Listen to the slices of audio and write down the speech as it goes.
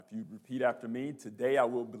If you repeat after me, today I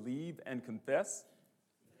will believe and confess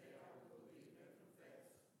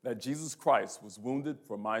that Jesus Christ was wounded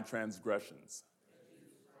for my transgressions.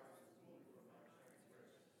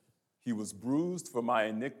 He was bruised for my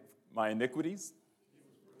iniquities.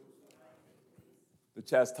 The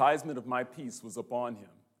chastisement of my peace was upon him.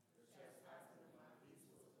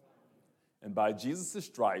 And by Jesus'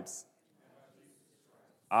 stripes,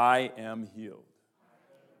 I am healed.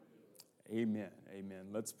 Amen. Amen.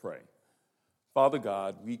 Let's pray. Father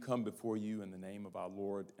God, we come before you in the name of our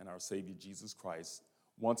Lord and our Savior, Jesus Christ.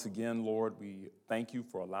 Once again, Lord, we thank you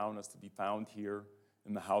for allowing us to be found here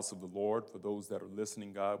in the house of the Lord. For those that are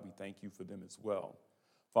listening, God, we thank you for them as well.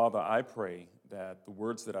 Father, I pray that the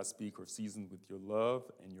words that I speak are seasoned with your love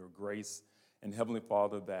and your grace. And Heavenly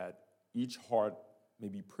Father, that each heart may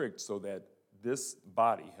be pricked so that this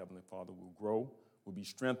body, Heavenly Father, will grow, will be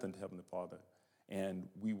strengthened, Heavenly Father, and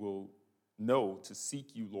we will know to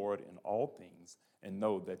seek you, Lord, in all things and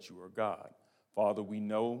know that you are God. Father, we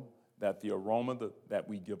know that the aroma that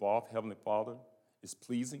we give off, Heavenly Father, is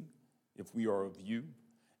pleasing if we are of you.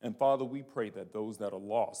 And Father, we pray that those that are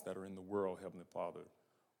lost, that are in the world, Heavenly Father,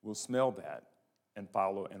 will smell that and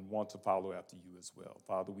follow and want to follow after you as well.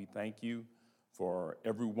 Father, we thank you for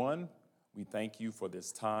everyone. We thank you for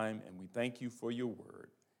this time, and we thank you for your word.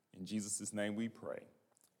 In Jesus' name we pray.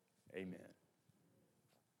 Amen.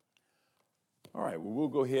 All right, well, we'll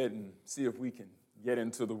go ahead and see if we can get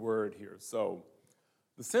into the word here. So,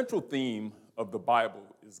 the central theme of the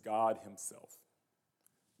Bible is God himself.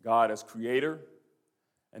 God as creator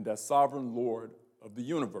and as sovereign Lord of the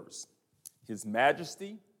universe. His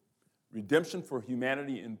majesty, redemption for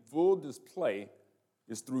humanity in full display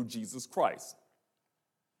is through Jesus Christ.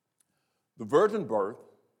 The virgin birth,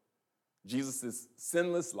 Jesus'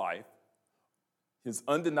 sinless life, his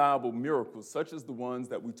undeniable miracles, such as the ones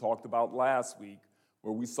that we talked about last week,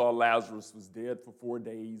 where we saw Lazarus was dead for 4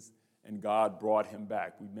 days and God brought him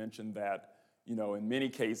back. We mentioned that, in many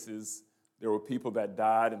cases, there were people that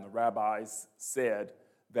died, and the rabbis said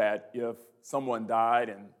that if someone died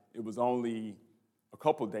and it was only a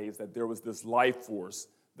couple days, that there was this life force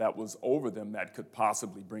that was over them that could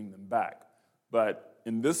possibly bring them back. But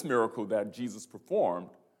in this miracle that Jesus performed,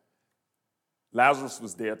 Lazarus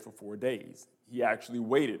was dead for 4 days. He actually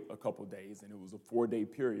waited a couple days, and it was a 4-day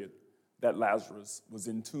period that Lazarus was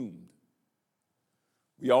entombed.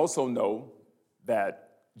 We also know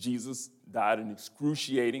that Jesus died an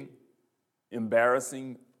excruciating,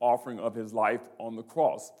 embarrassing offering of his life on the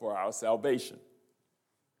cross for our salvation.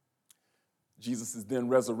 Jesus is then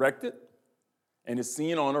resurrected and is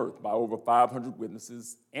seen on earth by over 500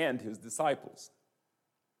 witnesses and his disciples.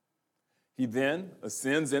 He then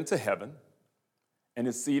ascends into heaven and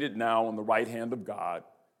is seated now on the right hand of God,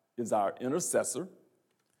 is our intercessor,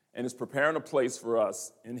 and is preparing a place for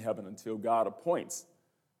us in heaven until God appoints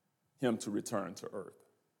him to return to earth.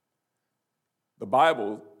 The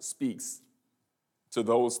Bible speaks to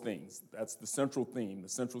those things. That's the central theme. The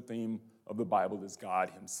central theme of the Bible is God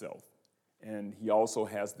himself. And he also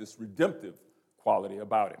has this redemptive quality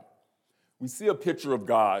about him. We see a picture of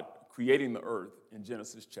God creating the earth in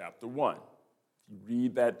Genesis chapter 1. If you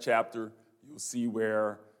read that chapter, you'll see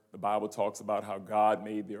where the Bible talks about how God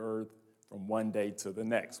made the earth from one day to the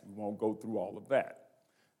next. We won't go through all of that.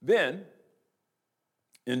 Then,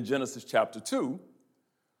 in Genesis chapter 2,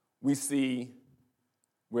 we see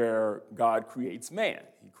where God creates man.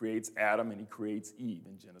 He creates Adam and he creates Eve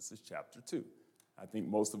in Genesis chapter 2. I think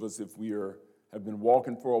most of us, if we have been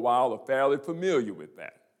walking for a while, are fairly familiar with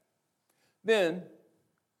that. Then,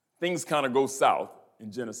 things kind of go south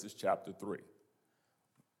in Genesis chapter 3.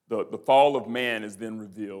 The fall of man is then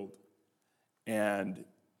revealed, and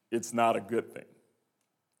it's not a good thing.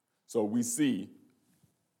 So we see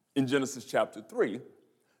in Genesis chapter 3,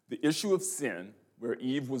 the issue of sin, where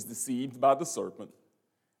Eve was deceived by the serpent,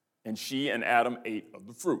 and she and Adam ate of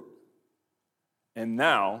the fruit. And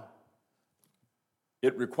now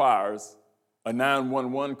it requires a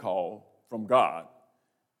 911 call from God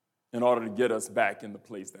in order to get us back in the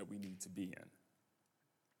place that we need to be in.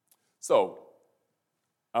 So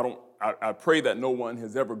I pray that no one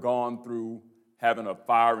has ever gone through having a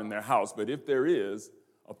fire in their house, but if there is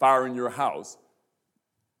a fire in your house,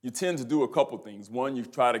 you tend to do a couple things. One, you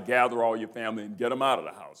try to gather all your family and get them out of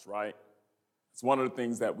the house, right? It's one of the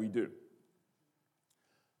things that we do.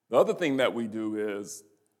 The other thing that we do is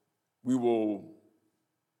we will,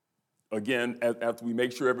 again, after we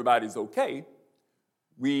make sure everybody's okay,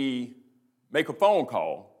 we make a phone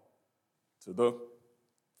call to the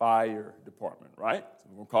fire department, right? So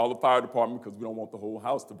we're going to call the fire department because we don't want the whole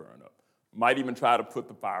house to burn up. We might even try to put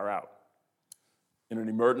the fire out. In an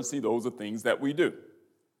emergency, those are things that we do.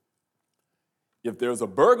 If there's a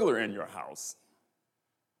burglar in your house,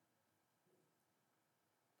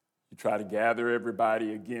 you try to gather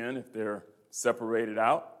everybody again if they're separated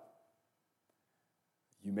out.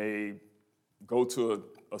 You may go to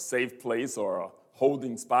a safe place or a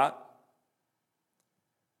holding spot,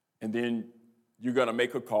 and then you're going to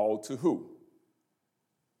make a call to who?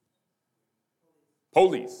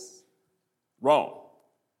 Police. Wrong.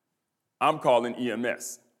 I'm calling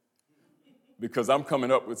EMS because I'm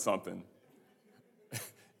coming up with something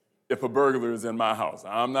if a burglar is in my house.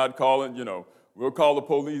 I'm not calling, we'll call the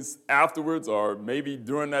police afterwards or maybe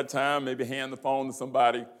during that time, maybe hand the phone to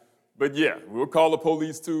somebody. But yeah, we'll call the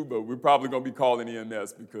police too, but we're probably going to be calling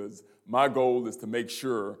EMS because my goal is to make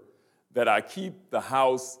sure that I keep the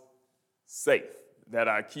house safe, that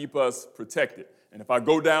I keep us protected. And if I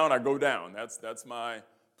go down, I go down. That's my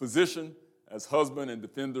position as husband and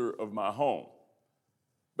defender of my home.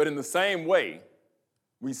 But in the same way,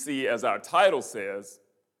 we see, as our title says,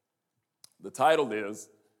 the title is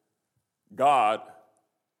God,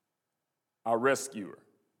 our rescuer.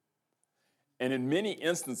 And in many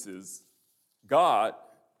instances, God,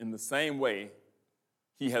 in the same way,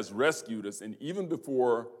 he has rescued us. And even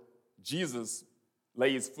before Jesus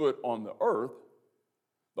lays foot on the earth,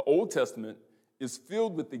 the Old Testament is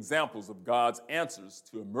filled with examples of God's answers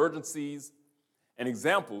to emergencies and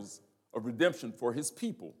examples of redemption for his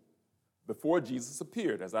people before Jesus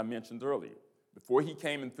appeared, as I mentioned earlier. Before he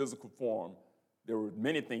came in physical form, there were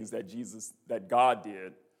many things that God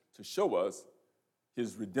did to show us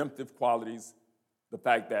his redemptive qualities, the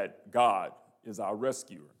fact that God is our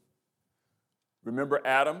rescuer. Remember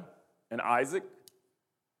Adam and Isaac?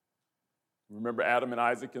 Remember Adam and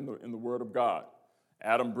Isaac in the Word of God.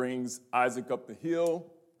 Adam brings Isaac up the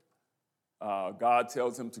hill. God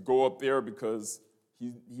tells him to go up there because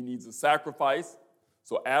he needs a sacrifice.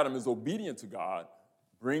 So Adam is obedient to God,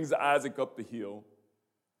 brings Isaac up the hill,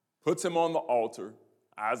 puts him on the altar.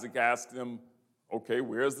 Isaac asks him, okay,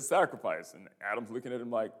 where's the sacrifice? And Adam's looking at him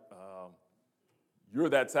like, you're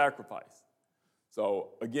that sacrifice. So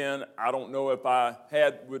again, I don't know if I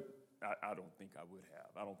don't think I would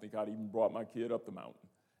have. I don't think I'd even brought my kid up the mountain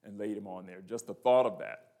and laid him on there. Just the thought of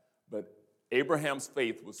that. But Abraham's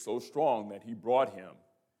faith was so strong that he brought him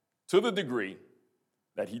to the degree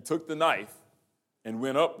that he took the knife and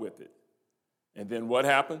went up with it. And then what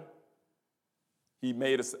happened? He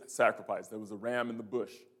made a sacrifice. There was a ram in the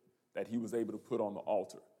bush that he was able to put on the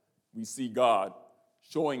altar. We see God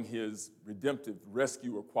showing his redemptive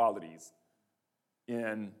rescuer qualities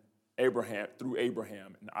through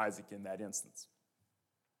Abraham and Isaac in that instance.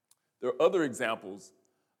 There are other examples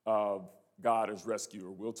of God as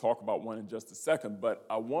rescuer. We'll talk about one in just a second, but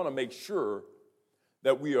I want to make sure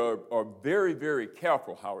that we are very, very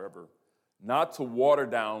careful, however, not to water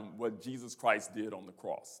down what Jesus Christ did on the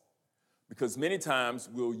cross. Because many times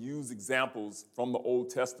we'll use examples from the Old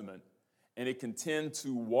Testament, and it can tend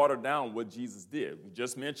to water down what Jesus did. We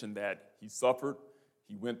just mentioned that he suffered,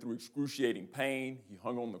 he went through excruciating pain, he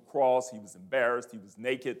hung on the cross, he was embarrassed, he was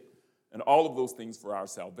naked, and all of those things for our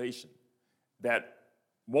salvation. That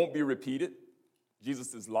won't be repeated.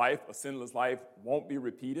 Jesus' life, a sinless life, won't be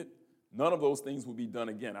repeated. None of those things will be done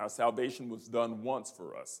again. Our salvation was done once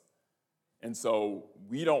for us. And so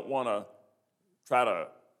we don't want to try to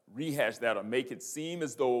rehash that or make it seem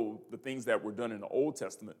as though the things that were done in the Old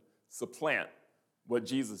Testament supplant what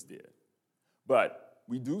Jesus did. But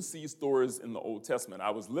we do see stories in the Old Testament. I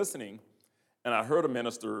was listening, and I heard a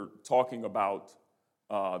minister talking about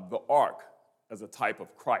the ark as a type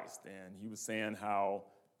of Christ. And he was saying how,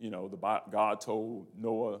 God told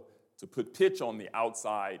Noah to put pitch on the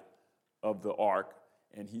outside of the ark,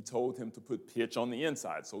 and he told him to put pitch on the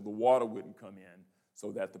inside so the water wouldn't come in,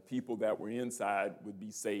 so that the people that were inside would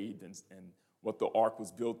be saved, and what the ark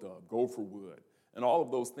was built of, gopher wood, and all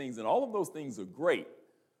of those things. And all of those things are great.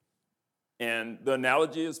 And the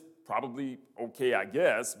analogy is probably okay, I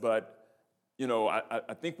guess, but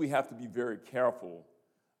I think we have to be very careful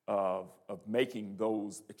of making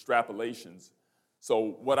those extrapolations.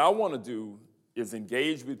 So what I want to do is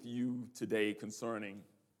engage with you today concerning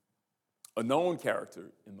a known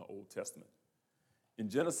character in the Old Testament. In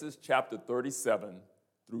Genesis chapter 37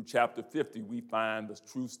 through chapter 50, we find the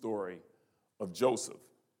true story of Joseph.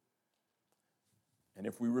 And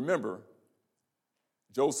if we remember,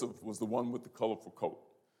 Joseph was the one with the colorful coat.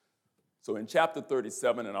 So in chapter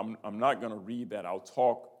 37, and I'm not going to read that, I'll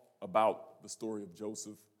talk about the story of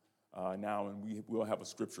Joseph now, and we'll have a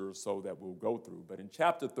scripture or so that we'll go through. But in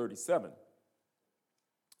chapter 37,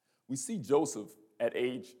 we see Joseph at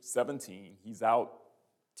age 17. He's out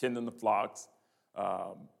tending the flocks.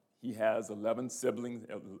 He has 11 siblings,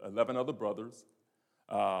 11 other brothers.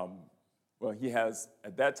 Well, he has,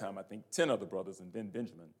 at that time, I think, 10 other brothers and then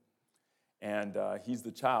Benjamin. And he's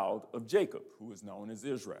the child of Jacob, who is known as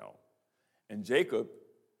Israel. And Joseph,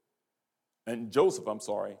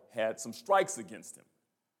 had some strikes against him.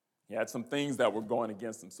 He had some things that were going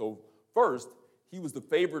against him. So first, he was the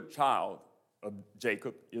favorite child of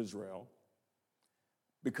Jacob, Israel,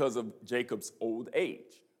 because of Jacob's old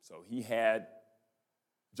age. So he had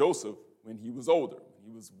Joseph when he was older.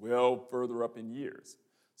 He was well further up in years.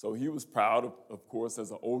 So he was proud, of course, as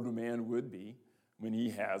an older man would be, when he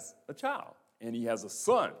has a child. And he has a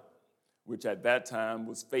son, which at that time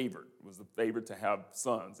was favored. It was a favor to have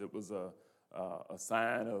sons. It was a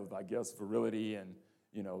sign of, I guess, virility, and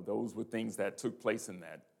those were things that took place in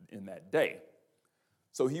that day.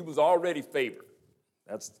 So he was already favored.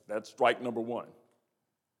 That's strike number one.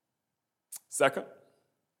 Second,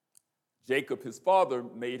 Jacob, his father,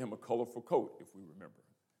 made him a colorful coat, if we remember.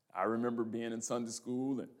 I remember being in Sunday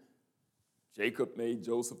school, and Jacob made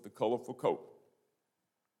Joseph the colorful coat.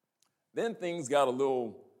 Then things got a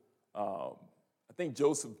little, I think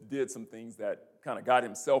Joseph did some things that kind of got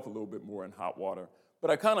himself a little bit more in hot water,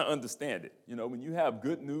 but I kind of understand it. When you have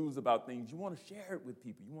good news about things, you want to share it with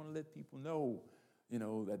people. You want to let people know,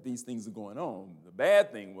 that these things are going on. The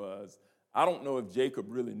bad thing was, I don't know if Jacob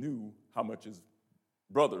really knew how much his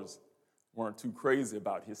brothers weren't too crazy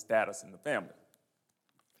about his status in the family.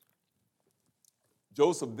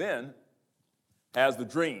 Joseph then has the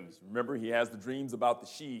dreams. Remember, he has the dreams about the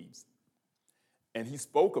sheaves. And he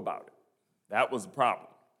spoke about it. That was the problem.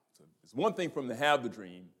 So it's one thing for him to have the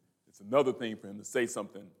dream. It's another thing for him to say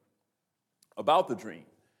something about the dream.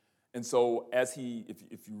 And so if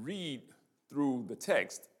you read through the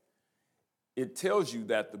text, it tells you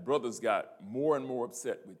that the brothers got more and more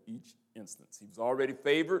upset with each instance. He was already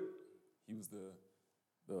favored. He was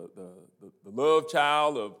the love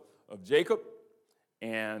child of Jacob,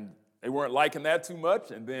 and they weren't liking that too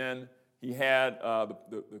much. And then he had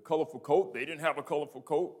the colorful coat. They didn't have a colorful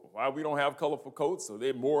coat. Why we don't have colorful coats? So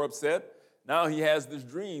they're more upset. Now he has this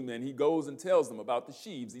dream, and he goes and tells them about the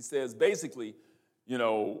sheaves. He says, basically,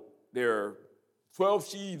 there are 12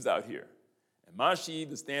 sheaves out here, and my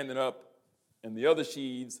sheaf is standing up, and the other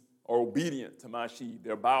sheaves are obedient to my sheaf.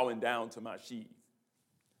 They're bowing down to my sheaf.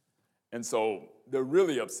 And so they're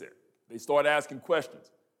really upset. They start asking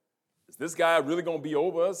questions. Is this guy really going to be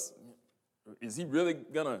over us? Is he really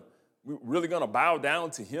going to bow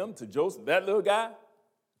down to him, to Joseph, that little guy?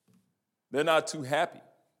 They're not too happy.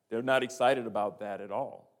 They're not excited about that at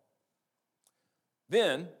all.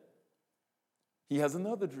 Then he has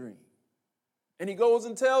another dream, and he goes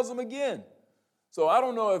and tells them again. So I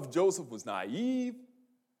don't know if Joseph was naive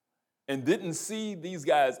and didn't see these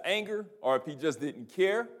guys' anger, or if he just didn't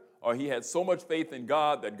care, or he had so much faith in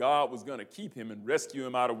God that God was going to keep him and rescue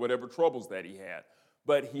him out of whatever troubles that he had.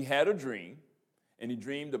 But he had a dream, and he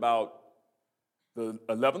dreamed about the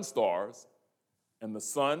 11 stars and the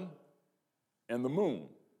sun and the moon,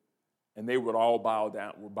 and they would all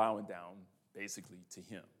were bowing down basically to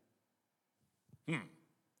him.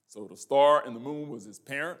 So the star and the moon was his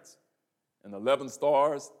parents, and the 11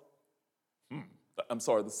 stars,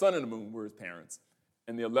 the sun and the moon were his parents,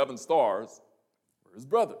 and the 11 stars were his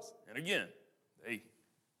brothers. And again, they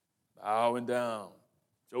bowing down,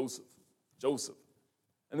 Joseph.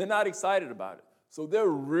 And they're not excited about it. So they're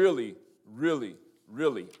really, really,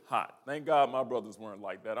 really hot. Thank God my brothers weren't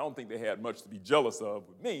like that. I don't think they had much to be jealous of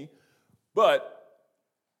with me, but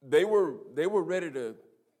they were ready to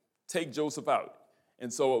take Joseph out.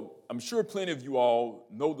 And so I'm sure plenty of you all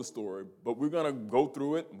know the story, but we're going to go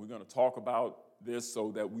through it, and we're going to talk about this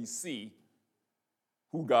so that we see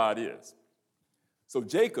who God is. So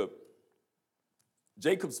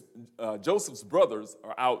Joseph's brothers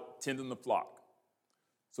are out tending the flock.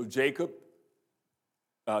 So Joseph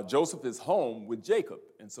is home with Jacob.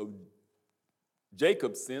 And so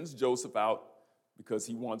Jacob sends Joseph out because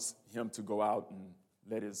he wants him to go out and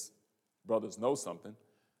let his brothers know something.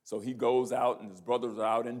 So he goes out, and his brothers are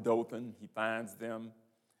out in Dothan. He finds them.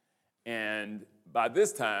 And by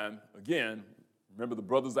this time, again, remember the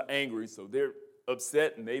brothers are angry, so they're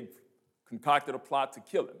upset, and they've concocted a plot to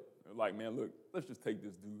kill him. They're like, man, look, let's just take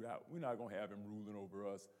this dude out. We're not going to have him ruling over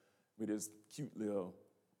us with his cute little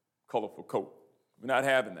colorful coat. We're not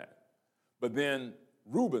having that. But then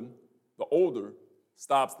Reuben, the older,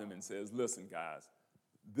 stops them and says, listen, guys,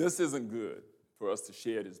 this isn't good for us to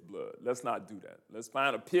shed his blood. Let's not do that. Let's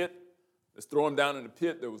find a pit. Let's throw him down in the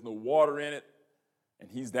pit. There was no water in it, and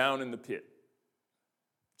he's down in the pit.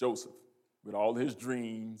 Joseph, with all his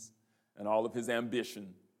dreams and all of his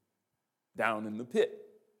ambition, down in the pit.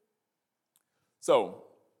 So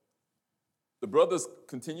the brothers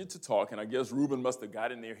continued to talk, and I guess Reuben must have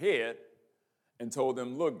got in their head and told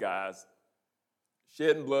them, look, guys,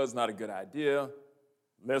 shedding blood's not a good idea.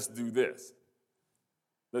 Let's do this.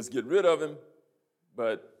 Let's get rid of him,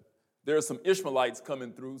 but there are some Ishmaelites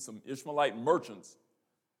coming through, some Ishmaelite merchants.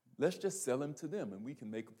 Let's just sell him to them, and we can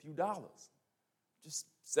make a few dollars. Just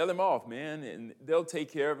sell him off, man, and they'll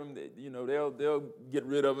take care of him. They'll get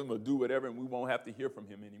rid of him or do whatever, and we won't have to hear from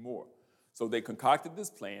him anymore. So they concocted this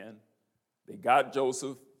plan. They got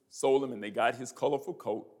Joseph, sold him, and they got his colorful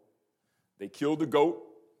coat. They killed the goat,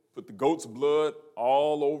 put the goat's blood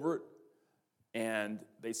all over it, and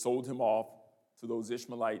they sold him off to those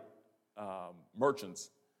Ishmaelite merchants.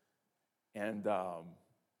 And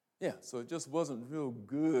so it just wasn't real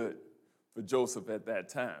good for Joseph at that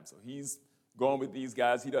time. So he's going with these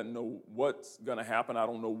guys. He doesn't know what's going to happen. I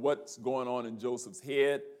don't know what's going on in Joseph's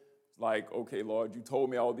head. It's like, okay, Lord, you told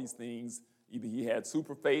me all these things. Either he had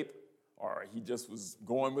super faith or he just was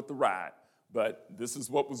going with the ride. But this is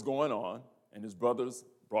what was going on. And his brothers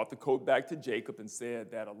brought the coat back to Jacob and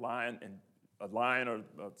said that a lion or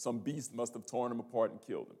some beast must have torn him apart and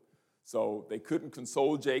killed him. So they couldn't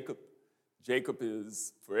console Jacob. Jacob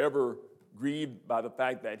is forever grieved by the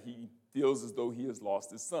fact that he feels as though he has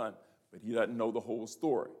lost his son, but he doesn't know the whole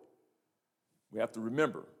story. We have to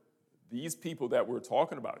remember, these people that we're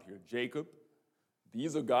talking about here, Jacob,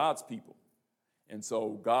 these are God's people. And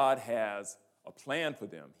so God has a plan for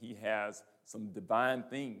them. He has some divine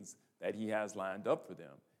things that he has lined up for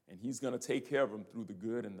them, and he's going to take care of them through the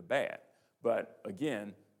good and the bad. But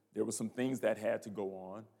again, there were some things that had to go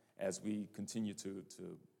on as we continue to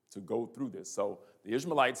go through this. So the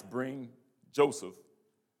Ishmaelites bring Joseph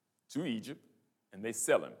to Egypt, and they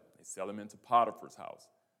sell him. They sell him into Potiphar's house.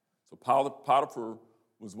 So Potiphar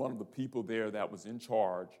was one of the people there that was in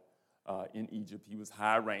charge in Egypt. He was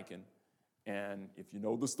high-ranking. And if you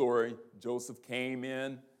know the story, Joseph came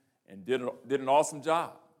in and did an awesome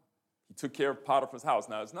job. He took care of Potiphar's house.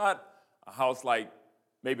 Now, it's not a house like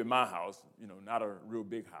maybe my house, not a real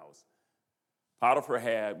big house. Potiphar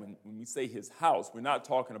had, when we say his house, we're not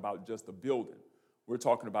talking about just a building. We're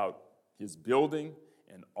talking about his building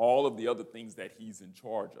and all of the other things that he's in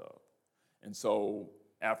charge of. And so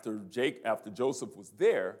after Joseph was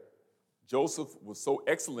there, Joseph was so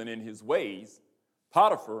excellent in his ways,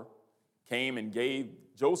 Potiphar came and gave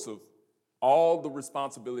Joseph all the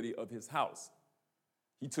responsibility of his house.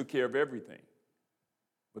 He took care of everything.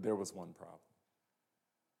 But there was one problem.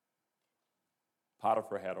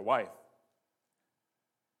 Potiphar had a wife.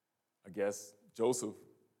 I guess Joseph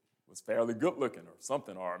was fairly good looking or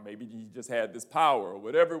something, or maybe he just had this power or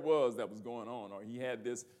whatever it was that was going on, or he had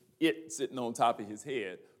this it sitting on top of his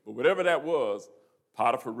head. But whatever that was,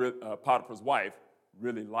 Potiphar's wife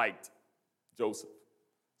really liked Joseph.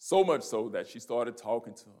 So much so that she started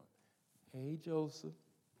talking to him. Hey, Joseph.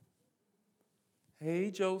 Hey,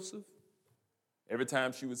 Joseph. Every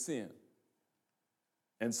time she would see him.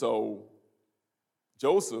 And so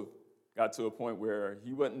Joseph got to a point where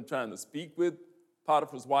he wasn't trying to speak with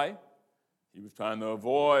Potiphar's wife. He was trying to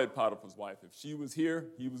avoid Potiphar's wife. If she was here,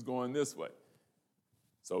 he was going this way.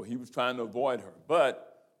 So he was trying to avoid her.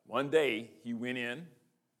 But one day he went in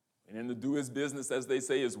to do his business, as they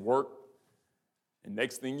say, his work. And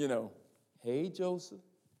next thing you know, hey, Joseph.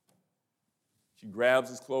 She grabs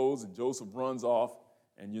his clothes and Joseph runs off,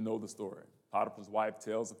 and you know the story. Potiphar's wife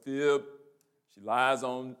tells a fib. She lies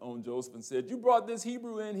on Joseph and said, you brought this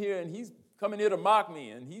Hebrew in here, and he's coming here to mock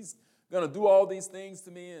me, and he's going to do all these things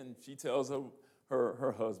to me. And she tells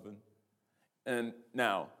her husband. And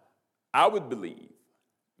now, I would believe,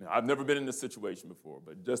 I've never been in this situation before,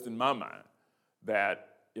 but just in my mind, that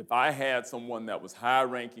if I had someone that was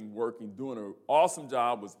high-ranking, working, doing an awesome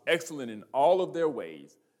job, was excellent in all of their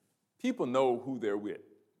ways, people know who they're with.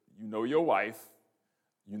 You know your wife.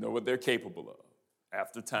 You know what they're capable of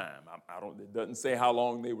after time. It doesn't say how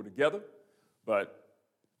long they were together, but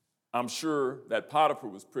I'm sure that Potiphar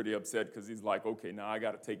was pretty upset because he's like, okay, now I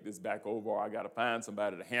got to take this back over, or I got to find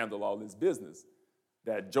somebody to handle all this business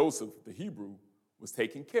that Joseph, the Hebrew, was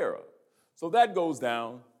taking care of. So that goes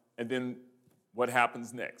down, and then what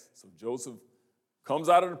happens next? So Joseph comes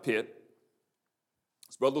out of the pit.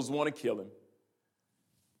 His brothers want to kill him.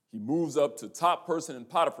 He moves up to top person in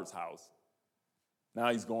Potiphar's house. Now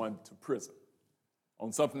he's going to prison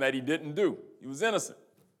on something that he didn't do. He was innocent.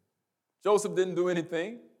 Joseph didn't do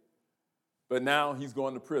anything, but now he's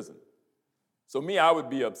going to prison. So I would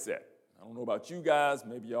be upset. I don't know about you guys.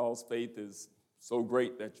 Maybe y'all's faith is so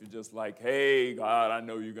great that you're just like, hey, God, I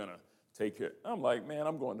know you're going to take care. I'm like, man,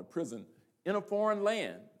 I'm going to prison in a foreign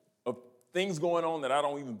land of things going on that I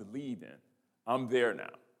don't even believe in. I'm there now.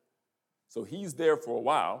 So he's there for a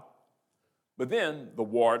while. But then the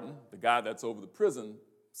warden, the guy that's over the prison,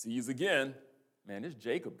 sees again, man, this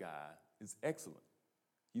Jacob guy is excellent.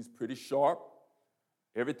 He's pretty sharp.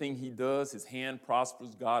 Everything he does, his hand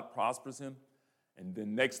prospers, God prospers him. And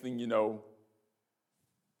then next thing you know,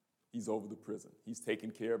 he's over the prison. He's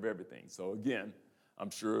taking care of everything. So again, I'm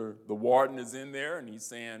sure the warden is in there and he's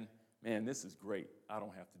saying, man, this is great. I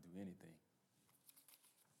don't have to do anything.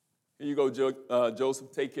 Here you go,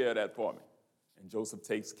 Joseph, take care of that for me. And Joseph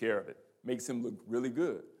takes care of it, makes him look really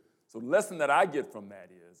good. So the lesson that I get from that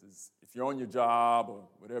is if you're on your job or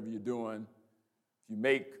whatever you're doing, if you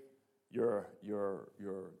make your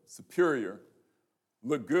superior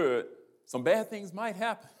look good, some bad things might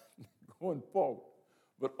happen going forward.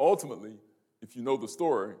 But ultimately, if you know the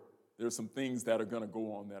story, there's some things that are going to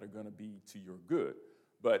go on that are going to be to your good.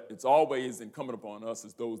 But it's always incumbent upon us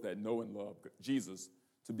as those that know and love Jesus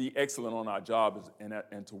to be excellent on our jobs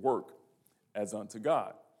and to work as unto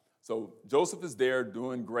God. So Joseph is there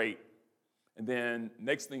doing great. And then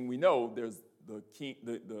next thing we know, there's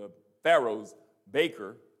the Pharaoh's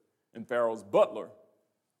baker and Pharaoh's butler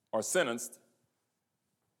are sentenced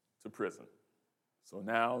to prison. So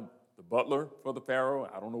now the butler for the Pharaoh,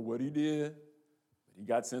 I don't know what he did, but he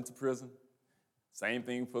got sent to prison. Same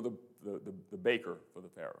thing for the baker for the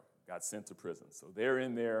Pharaoh, got sent to prison. So they're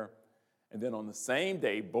in there. And then on the same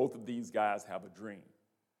day, both of these guys have a dream.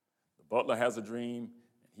 The butler has a dream,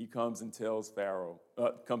 and he comes and tells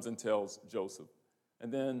Joseph. And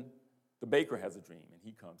then the baker has a dream, and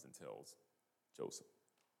he comes and tells Joseph.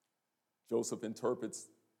 Joseph interprets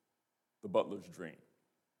the butler's dream.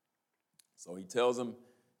 So he tells him,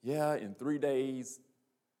 yeah, in 3 days,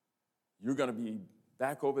 you're going to be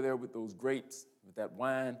back over there with those grapes, with that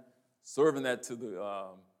wine, serving that to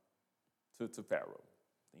Pharaoh.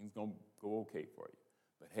 Things going to go okay for you.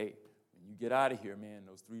 But hey, when you get out of here, man,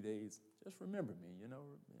 those 3 days, just remember me, you know,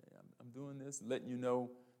 I'm doing this, letting you know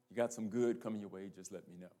you got some good coming your way, just let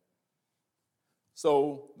me know.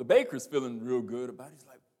 So the baker's feeling real good about it. He's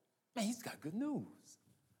like, man, he's got good news.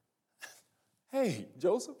 Hey,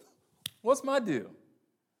 Joseph, what's my deal?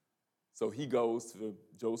 So he goes to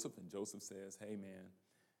Joseph, and Joseph says, hey, man,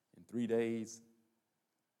 in 3 days,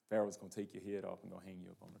 Pharaoh's going to take your head off and going to hang you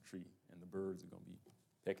up on a tree, and the birds are going to be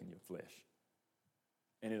pecking your flesh.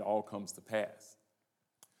 And it all comes to pass.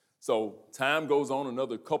 So time goes on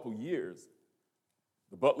another couple years.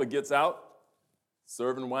 The butler gets out,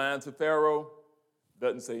 serving wine to Pharaoh,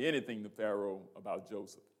 doesn't say anything to Pharaoh about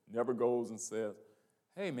Joseph. Never goes and says,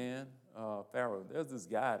 hey, man, Pharaoh, there's this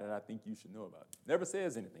guy that I think you should know about. Never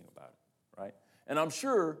says anything about it, right? And I'm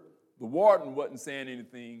sure the warden wasn't saying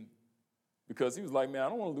anything because he was like, man, I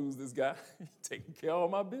don't want to lose this guy. He's taking care of all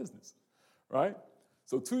my business, right?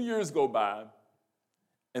 So 2 years go by,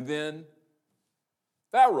 and then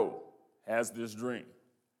Pharaoh has this dream.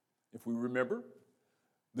 If we remember,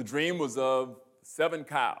 the dream was of 7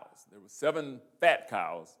 cows. There were 7 fat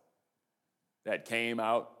cows that came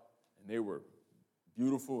out, and they were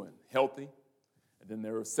beautiful and healthy. And then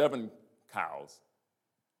there were 7 cows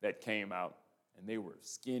that came out, and they were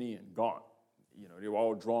skinny and gaunt. You know, they were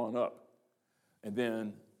all drawn up. And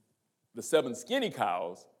then the 7 skinny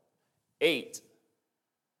cows ate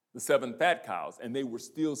the 7 fat cows, and they were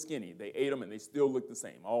still skinny. They ate them, and they still looked the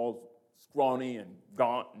same, all scrawny and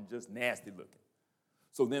gaunt and just nasty looking.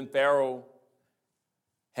 So then Pharaoh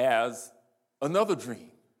has another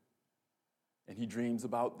dream, and he dreams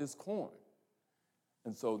about this corn.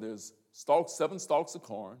 And so there's 7 stalks of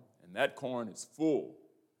corn, and that corn is full.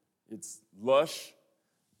 It's lush,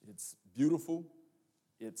 it's beautiful,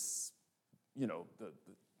 it's, you know, the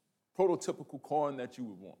prototypical corn that you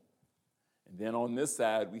would want. And then on this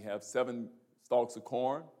side, we have 7 stalks of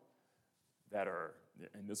corn that are,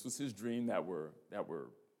 and this was his dream, that were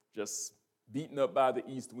just beaten up by the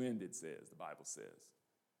east wind, it says, the Bible says.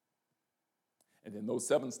 And then those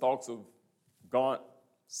 7 stalks of gaunt,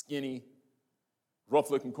 skinny,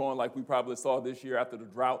 rough-looking corn like we probably saw this year after the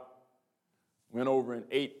drought, went over and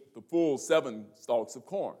ate the full 7 stalks of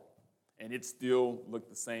corn, and it still looked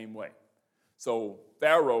the same way. So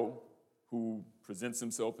Pharaoh, who presents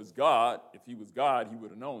himself as God, if he was God, he would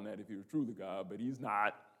have known that if he was truly God, but he's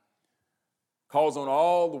not, calls on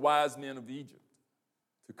all the wise men of Egypt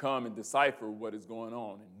to come and decipher what is going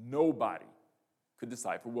on, and nobody could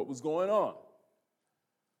decipher what was going on.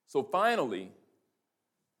 So finally,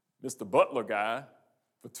 Mr. Butler guy,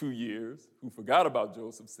 for 2 years, who forgot about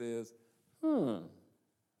Joseph, says,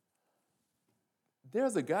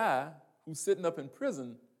 there's a guy who's sitting up in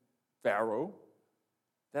prison, Pharaoh,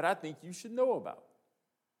 that I think you should know about.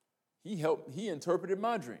 He interpreted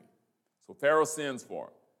my dream. So Pharaoh sends for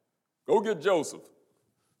him. Go get Joseph.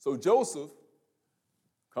 So Joseph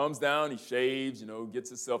Comes down, he shaves, gets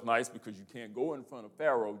himself nice because you can't go in front of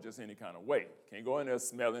Pharaoh just any kind of way. Can't go in there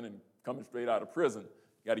smelling and coming straight out of prison.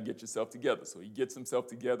 You got to get yourself together. So he gets himself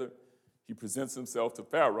together. He presents himself to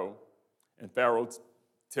Pharaoh, and Pharaoh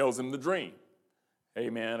tells him the dream. Hey,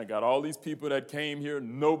 man, I got all these people that came here.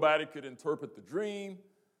 Nobody could interpret the dream.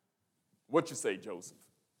 What you say, Joseph?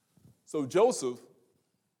 So Joseph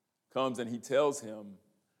comes and he tells him,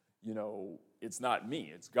 it's not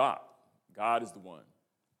me, it's God. God is the one.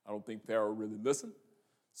 I don't think Pharaoh really listened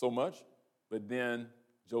so much, but then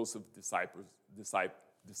Joseph deciphers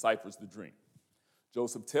the dream.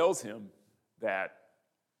 Joseph tells him that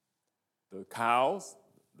the cows,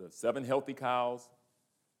 the 7 healthy cows,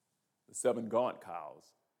 the 7 gaunt cows,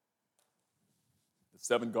 the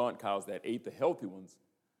 7 gaunt cows that ate the healthy ones,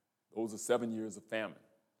 those are 7 years of famine.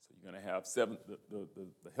 So you're going to have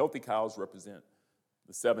the healthy cows represent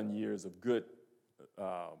the 7 years of good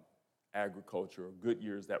agriculture, or good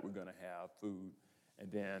years that we're going to have food.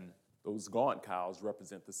 And then those gaunt cows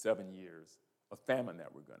represent the 7 years of famine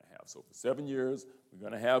that we're going to have. So for 7 years, we're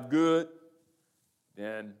going to have good.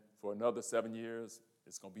 Then for another 7 years,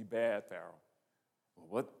 it's going to be bad, Pharaoh. Well,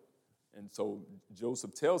 what? And so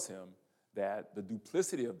Joseph tells him that the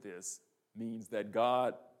duplicity of this means that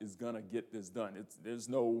God is going to get this done. There's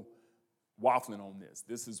no waffling on this.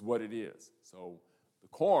 This is what it is. So the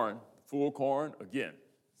corn, full corn, again,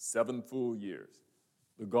 7 full years.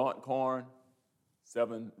 The gaunt corn,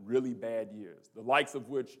 7 really bad years, the likes of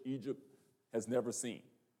which Egypt has never seen.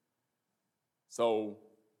 So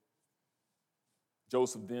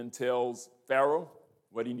Joseph then tells Pharaoh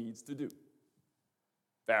what he needs to do.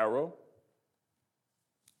 Pharaoh,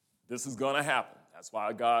 this is going to happen. That's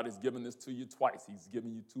why God has given this to you twice. He's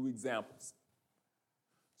given you 2 examples.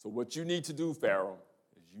 So what you need to do, Pharaoh,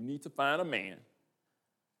 is you need to find a man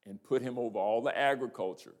and put him over all the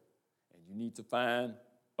agriculture. And you need to find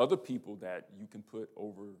other people that you can put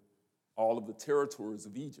over all of the territories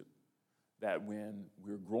of Egypt. That when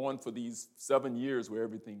we're growing for these 7 years where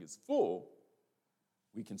everything is full,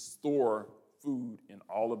 we can store food in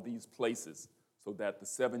all of these places so that the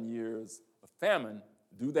 7 years of famine,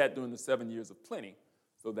 do that during the 7 years of plenty,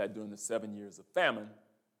 so that during the 7 years of famine,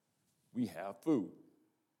 we have food.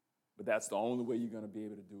 But that's the only way you're going to be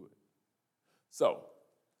able to do it. So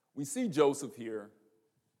we see Joseph here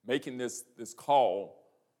making this call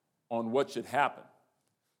on what should happen.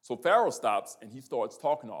 So Pharaoh stops and he starts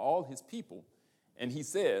talking to all his people, and he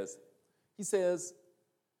says,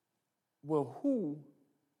 well, who?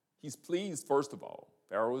 He's pleased, first of all.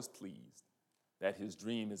 Pharaoh is pleased that his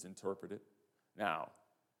dream is interpreted. Now,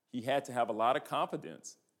 he had to have a lot of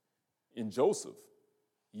confidence in Joseph,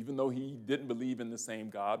 even though he didn't believe in the same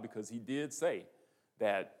God, because he did say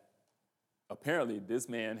that apparently this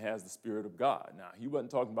man has the Spirit of God. Now, he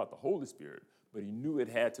wasn't talking about the Holy Spirit, but he knew it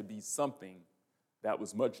had to be something that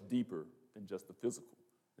was much deeper than just the physical,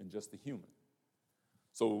 than just the human.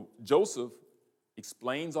 So Joseph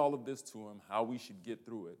explains all of this to him, how we should get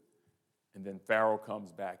through it, and then Pharaoh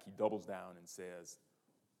comes back, he doubles down and says,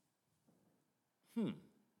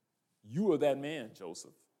 you are that man,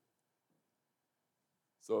 Joseph.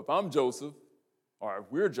 So if I'm Joseph, or if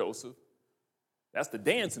we're Joseph, that's the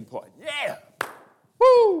dancing part. Yeah,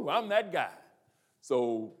 woo, I'm that guy.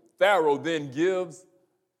 So Pharaoh then gives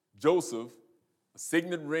Joseph a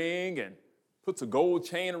signet ring and puts a gold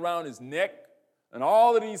chain around his neck and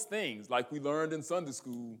all of these things, like we learned in Sunday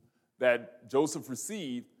school, that Joseph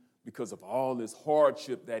received because of all this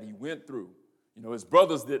hardship that he went through. His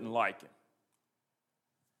brothers didn't like him.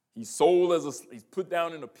 He's sold he's put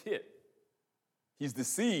down in a pit. He's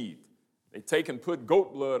deceived. They take and put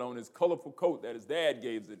goat blood on his colorful coat that his dad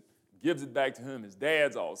gives it back to him. His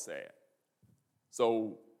dad's all sad.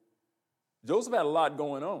 So Joseph had a lot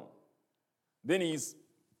going on. Then he's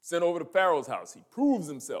sent over to Pharaoh's house. He proves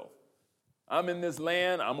himself. I'm in this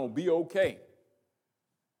land. I'm going to be okay.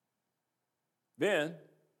 Then,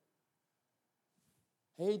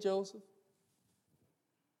 hey, Joseph.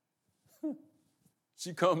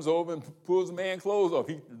 She comes over and pulls the man's clothes off.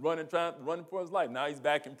 He's running for his life. Now he's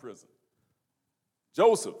back in prison.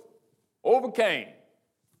 Joseph overcame.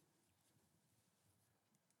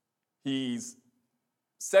 He's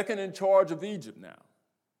second in charge of Egypt now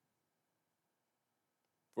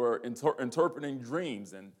for interpreting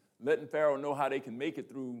dreams and letting Pharaoh know how they can make it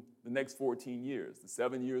through the next 14 years. The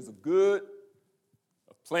 7 years of good,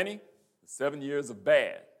 of plenty, the 7 years of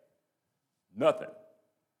bad, nothing,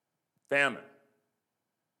 famine.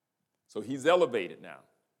 So he's elevated now.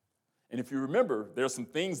 And if you remember, there are some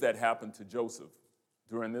things that happened to Joseph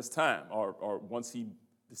during this time, or once he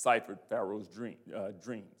deciphered Pharaoh's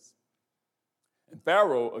dreams. And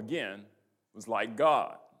Pharaoh, again, was like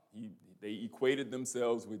God. They equated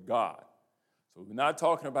themselves with God. So we're not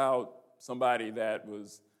talking about somebody that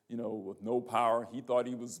was, with no power. He thought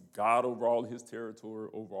he was God over all his territory,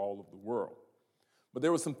 over all of the world. But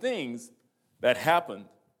there were some things that happened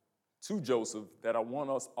to Joseph that I want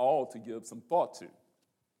us all to give some thought to.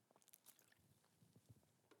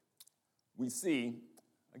 We see,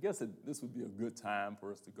 I guess this would be a good time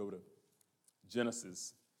for us to go to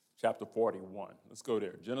Genesis chapter 41. Let's go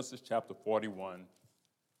there. Genesis chapter 41,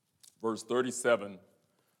 verse 37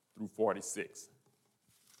 through 46.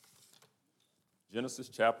 Genesis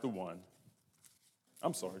chapter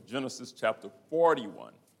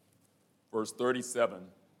 41, verse 37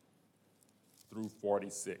 through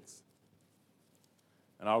 46.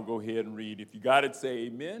 And I'll go ahead and read. If you got it, say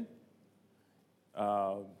amen.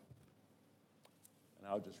 And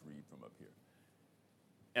I'll just read from up here.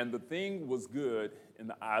 And the thing was good in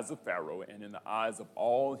the eyes of Pharaoh and in the eyes of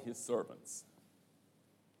all his servants.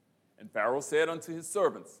 And Pharaoh said unto his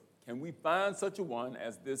servants, can we find such a one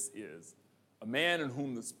as this is, a man in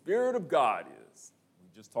whom the Spirit of God is? We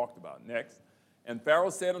just talked about next. And Pharaoh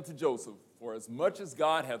said unto Joseph, for as much as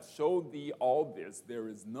God hath showed thee all this, there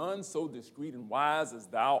is none so discreet and wise as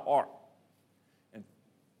thou art. And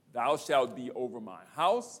thou shalt be over my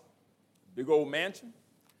house, big old mansion,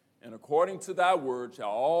 and according to thy word shall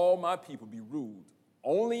all my people be ruled.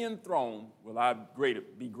 Only in throne will I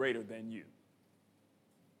be greater than you.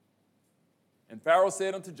 And Pharaoh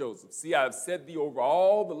said unto Joseph, see, I have set thee over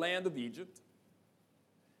all the land of Egypt.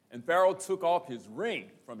 And Pharaoh took off his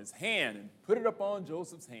ring from his hand and put it upon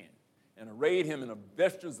Joseph's hand and arrayed him in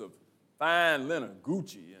vestures of fine linen,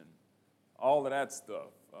 Gucci, and all of that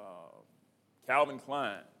stuff, Calvin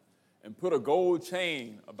Klein, and put a gold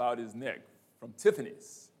chain about his neck from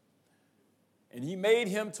Tiffany's. And he made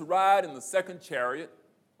him to ride in the second chariot,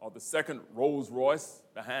 or the second Rolls Royce,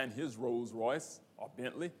 behind his Rolls Royce, or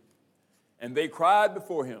Bentley. And they cried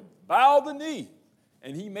before him, bow the knee.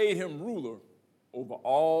 And he made him ruler over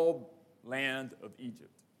all land of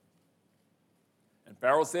Egypt. And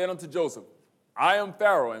Pharaoh said unto Joseph, I am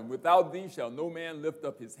Pharaoh, and without thee shall no man lift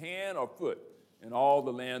up his hand or foot in all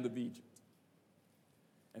the land of Egypt.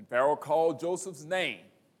 And Pharaoh called Joseph's name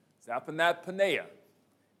Zaphenath-Paneah,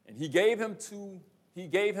 and he gave him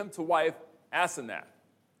to wife Asenath,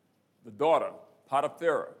 the daughter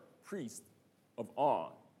Potiphera, priest of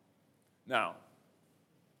On. Now,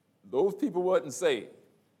 those people wasn't saved.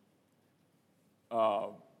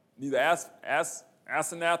 Neither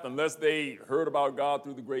Asenath, unless they heard about God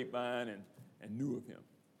through the grapevine and knew of him,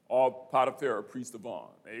 or Potiphera, priest of On.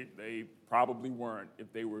 They probably weren't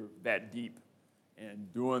if they were that deep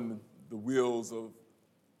and doing the wills of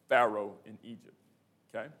Pharaoh in Egypt.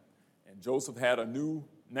 Okay? And Joseph had a new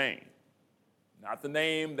name. Not the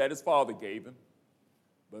name that his father gave him,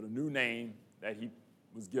 but a new name that he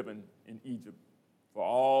was given in Egypt for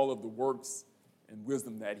all of the works and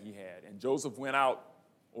wisdom that he had. And Joseph went out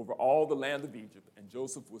over all the land of Egypt, and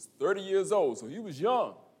Joseph was 30 years old, so he was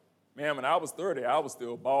young. Man, when I was 30, I was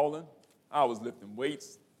still balling. I was lifting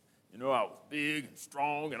weights. I was big and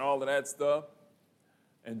strong and all of that stuff.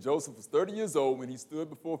 And Joseph was 30 years old when he stood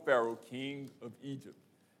before Pharaoh, king of Egypt.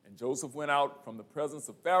 And Joseph went out from the presence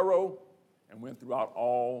of Pharaoh and went throughout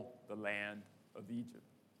all the land of Egypt.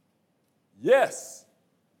 Yes,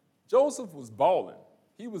 Joseph was balling.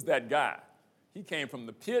 He was that guy. He came from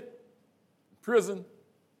the pit, prison,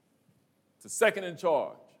 to second in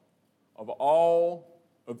charge of all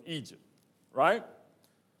of Egypt, right?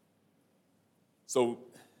 So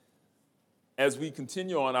as we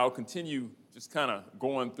continue on, I'll continue just kind of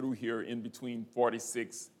going through here in between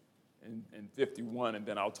 46 and 51, and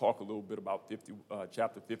then I'll talk a little bit about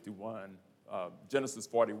chapter 51, Genesis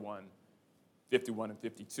 41, 51, and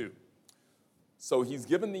 52. So he's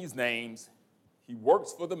given these names. He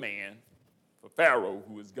works for the man, for Pharaoh,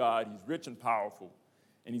 who is God. He's rich and powerful,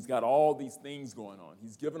 and he's got all these things going on.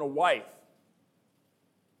 He's given a wife.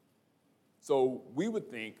 So I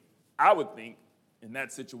would think, in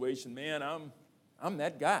that situation, man, I'm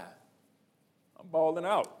that guy. I'm balling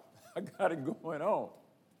out. I got it going on.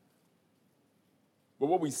 But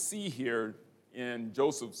what we see here in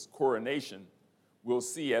Joseph's coronation, we'll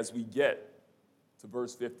see as we get to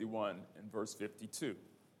verse 51 and verse 52.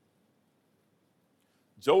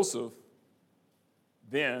 Joseph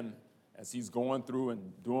then, as he's going through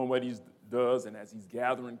and doing what he does, and as he's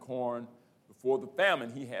gathering corn before the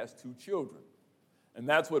famine, he has 2 children. And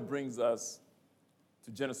that's what brings us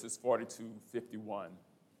to Genesis 42, 51,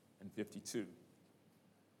 and 52.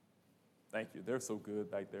 Thank you. They're so good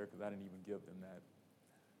back there because I didn't even give them that.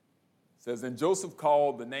 It says, and Joseph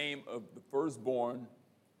called the name of the firstborn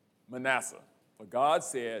Manasseh, for God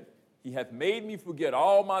said, he hath made me forget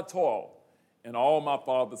all my toil and all my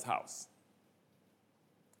father's house.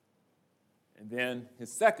 And then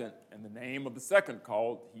his second, and the name of the second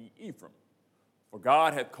called he Ephraim. For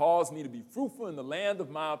God hath caused me to be fruitful in the land of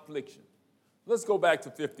my affliction. Let's go back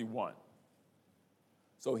to 51.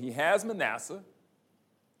 So he has Manasseh,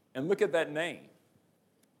 and look at that name,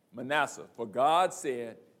 Manasseh. For God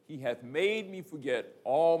said, he hath made me forget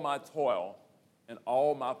all my toil and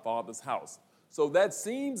all my father's house. So that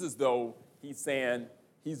seems as though he's saying,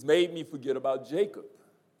 he's made me forget about Jacob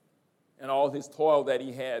and all his toil that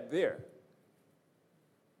he had there.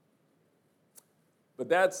 But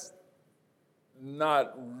that's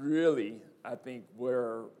not really, I think,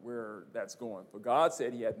 where that's going. For God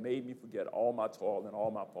said he had made me forget all my toil and all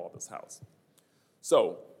my father's house.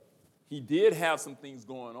 So he did have some things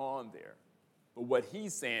going on there. But what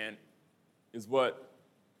he's saying is what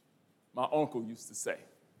my uncle used to say.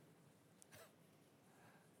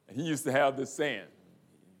 And he used to have this saying.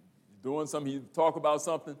 He's doing something, he'd talk about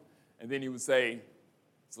something, and then he would say,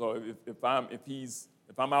 so if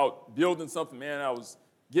I'm out building something, man, I was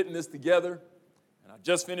getting this together, and I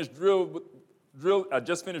just finished drilling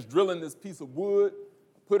this piece of wood,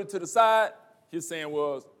 I put it to the side. His saying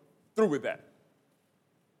was, through with that.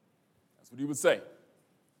 That's what he would say.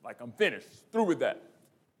 Like, I'm finished, through with that.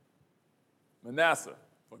 Manasseh,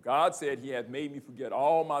 for God said he had made me forget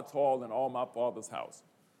all my toil and all my father's house.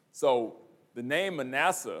 So the name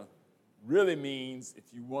Manasseh really means, if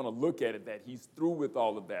you want to look at it, that he's through with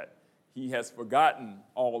all of that. He has forgotten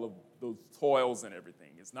all of those toils and everything.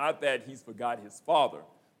 It's not that he's forgot his father,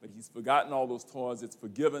 but he's forgotten all those toils. It's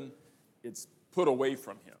forgiven. It's put away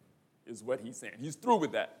from him, is what he's saying. He's through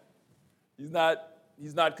with that. He's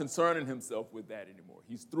not concerning himself with that anymore.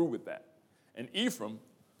 He's through with that. And Ephraim,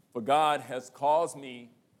 for God has caused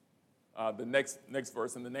me, the next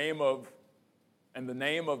verse, and the name of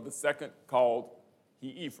the second called he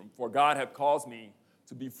Ephraim, for God hath caused me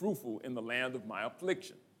to be fruitful in the land of my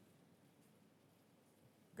affliction.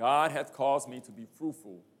 God hath caused me to be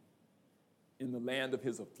fruitful in the land of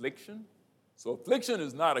his affliction. So affliction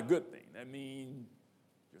is not a good thing. That means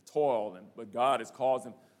you're toil, but God has caused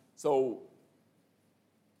him. So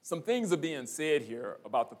some things are being said here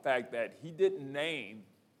about the fact that he didn't name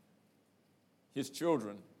his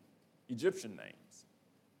children Egyptian names.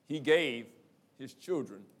 He gave his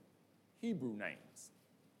children Hebrew names,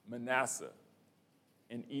 Manasseh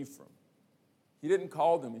and Ephraim. He didn't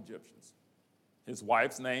call them Egyptians. His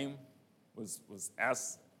wife's name was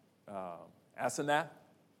Asenath.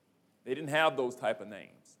 They didn't have those type of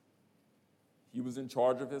names. He was in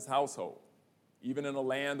charge of his household, even in the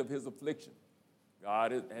land of his affliction.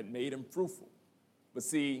 God had made him fruitful. But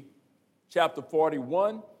see, chapter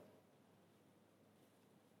 41,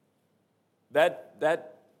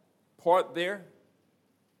 that part there,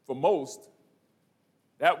 for most,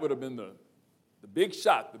 that would have been the big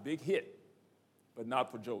shot, the big hit, but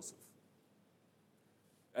not for Joseph.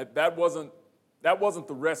 That wasn't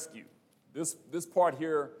the rescue. This part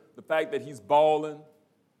here, the fact that he's balling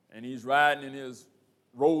and he's riding in his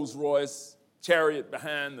Rolls Royce chariot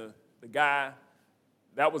behind the guy,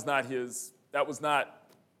 that was not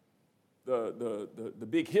the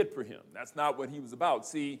big hit for him. That's not what he was about.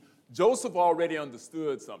 See, Joseph already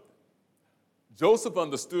understood something. Joseph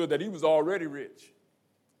understood that he was already rich.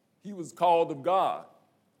 He was called of God.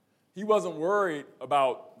 He wasn't worried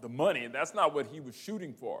about the money. That's not what he was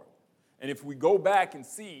shooting for. And if we go back and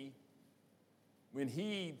see, when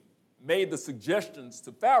he made the suggestions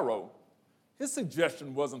to Pharaoh, his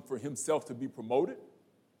suggestion wasn't for himself to be promoted.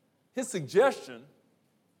 His suggestion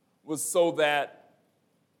was so that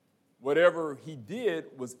whatever he did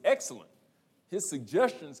was excellent. His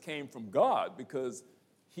suggestions came from God because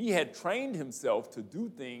he had trained himself to do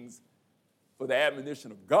things for the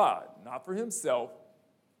admonition of God, not for himself,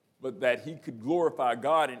 but that he could glorify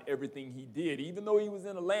God in everything he did, even though he was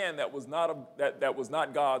in a land that was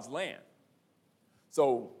not God's land.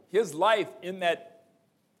 So his life in that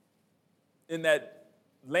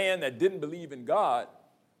land that didn't believe in God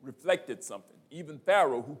reflected something. Even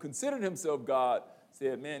Pharaoh, who considered himself God,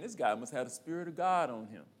 said, man, this guy must have the Spirit of God on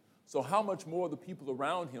him. So how much more the people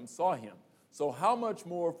around him saw him? So how much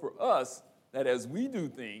more for us that as we do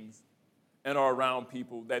things and are around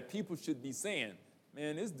people, that people should be saying,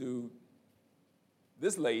 man, this dude,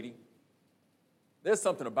 this lady, there's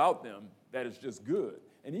something about them that is just good.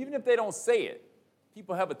 And even if they don't say it,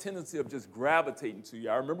 people have a tendency of just gravitating to you.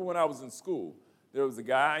 I remember when I was in school, there was a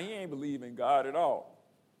guy, he ain't believe in God at all.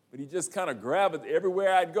 But he just kind of gravitated.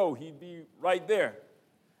 Everywhere I'd go, he'd be right there.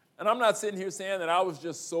 And I'm not sitting here saying that I was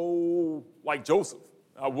just so like Joseph.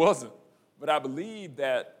 I wasn't. But I believe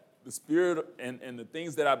that the spirit and the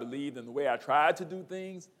things that I believed and the way I tried to do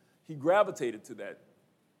things, he gravitated to that.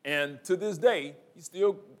 And to this day, he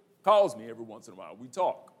still calls me every once in a while. We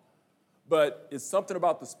talk. But it's something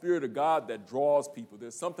about the Spirit of God that draws people.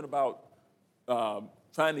 There's something about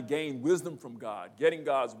trying to gain wisdom from God, getting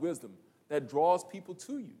God's wisdom, that draws people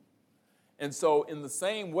to you. And so in the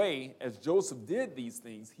same way as Joseph did these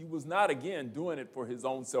things, he was not, again, doing it for his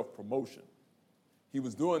own self-promotion. He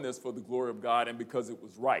was doing this for the glory of God and because it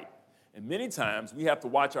was right. And many times we have to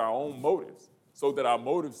watch our own motives so that our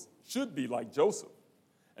motives should be like Joseph.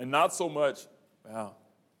 And not so much, well,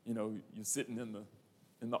 you're sitting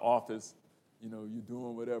in the office, you're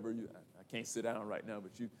doing whatever. I can't sit down right now,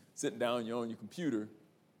 but you're sitting down, you're on your computer,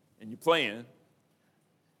 and you're playing,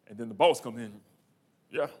 and then the boss come in.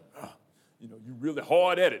 Yeah, you're really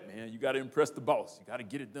hard at it, man. You got to impress the boss. You got to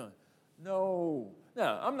get it done. No.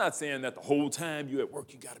 Now, I'm not saying that the whole time you're at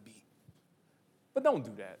work you got to be. But don't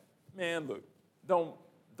do that. Man, look, don't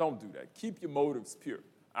do that. Keep your motives pure.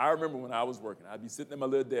 I remember when I was working, I'd be sitting at my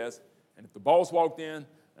little desk, and if the boss walked in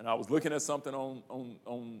and I was looking at something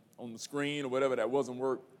on the screen or whatever that wasn't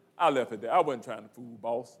work, I left it there. I wasn't trying to fool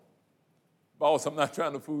boss. Boss, I'm not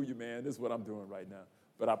trying to fool you, man. This is what I'm doing right now.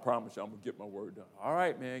 But I promise you, I'm going to get my work done. All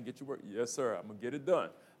right, man, get your work. Yes, sir, I'm going to get it done.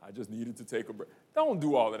 I just needed to take a break. Don't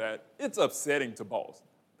do all of that. It's upsetting to boss.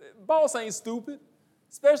 Boss ain't stupid,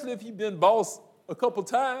 especially if he been boss a couple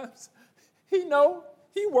times. He know.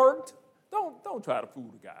 He worked. Don't try to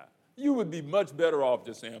fool the guy. You would be much better off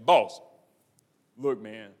just saying, boss, look,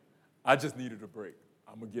 man, I just needed a break.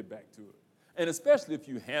 I'm going to get back to it. And especially if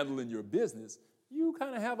you're handling your business, you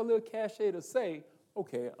kind of have a little cachet to say,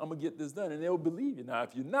 okay, I'm going to get this done, and they'll believe you. Now,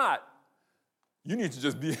 if you're not, you need to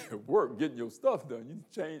just be at work getting your stuff done.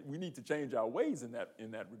 We need to change our ways in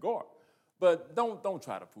that regard. But don't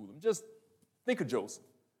try to fool them. Just think of Joseph.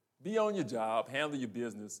 Be on your job, handle your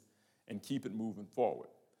business, and keep it moving forward.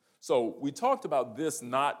 So we talked about this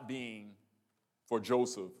not being, for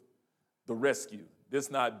Joseph, the rescue.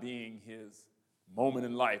 This not being his moment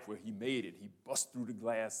in life where he made it. He bust through the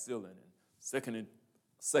glass ceiling and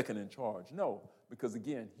second in charge. No, because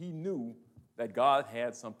again, he knew that God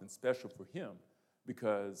had something special for him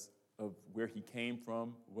because of where he came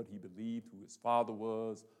from, what he believed, who his father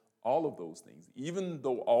was, all of those things. Even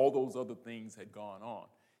though all those other things had gone on,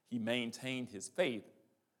 he maintained his faith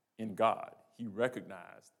in God. He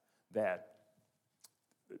recognized that,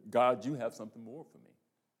 God, you have something more for me.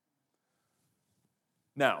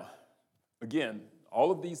 Now, again,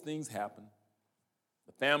 all of these things happen.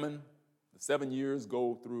 The famine, the 7 years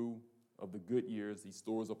go through of the good years. He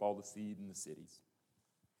stores up all the seed in the cities.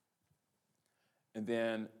 And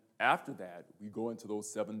then after that, we go into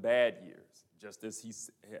those 7 bad years, just as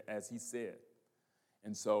he said.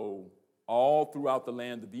 And so all throughout the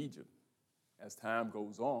land of Egypt, as time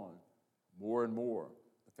goes on, more and more,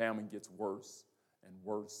 the famine gets worse and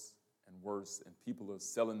worse and worse, and people are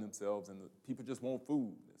selling themselves, and people just want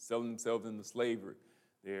food. They're selling themselves into slavery.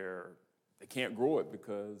 They can't grow it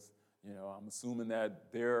because, I'm assuming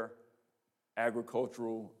that their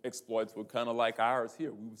agricultural exploits were kind of like ours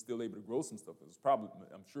here. We were still able to grow some stuff.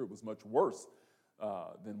 I'm sure it was much worse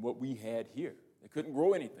than what we had here. They couldn't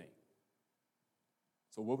grow anything.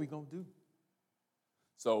 So what are we going to do?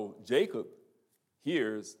 So Jacob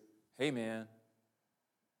hears, hey, man,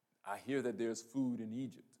 I hear that there's food in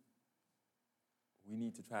Egypt. We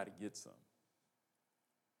need to try to get some.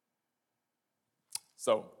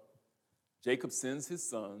 So Jacob sends his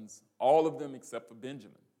sons, all of them except for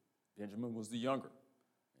Benjamin. Benjamin was the younger.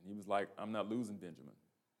 And he was like, I'm not losing Benjamin.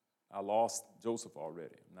 I lost Joseph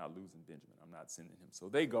already. I'm not losing Benjamin. I'm not sending him. So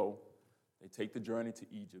they go. They take the journey to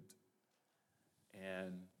Egypt.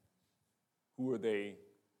 And who are they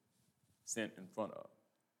sent in front of?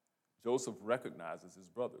 Joseph recognizes his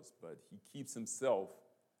brothers, but he keeps himself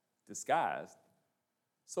disguised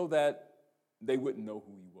so that they wouldn't know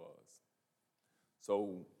who he was.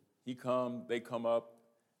 So they come up,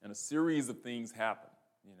 and a series of things happen.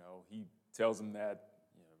 He tells them that,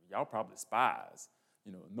 y'all probably spies.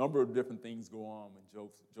 A number of different things go on when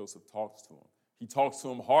Joseph talks to him. He talks to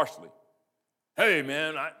him harshly. Hey,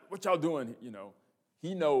 man, what y'all doing?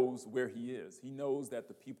 He knows where he is. He knows that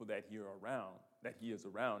the people that he is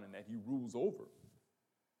around and that he rules over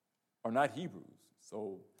are not Hebrews.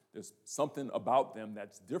 So there's something about them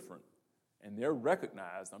that's different. And they're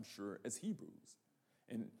recognized, I'm sure, as Hebrews.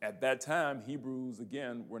 And at that time, Hebrews,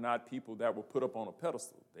 again, were not people that were put up on a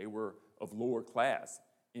pedestal. They were of lower class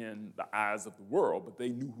in the eyes of the world, but they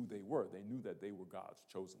knew who they were. They knew that they were God's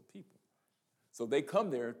chosen people. So they come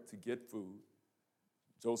there to get food.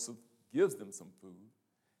 Joseph gives them some food.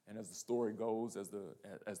 And as the story goes, as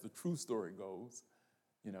the true story goes,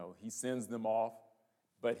 He sends them off,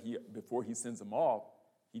 but before he sends them off,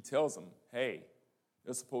 he tells them, hey,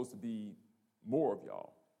 there's supposed to be more of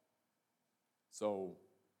y'all. So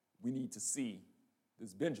we need to see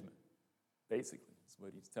this Benjamin, basically. That's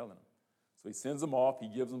what he's telling them. So he sends them off, he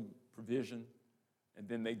gives them provision, and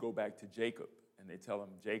then they go back to Jacob, and they tell him,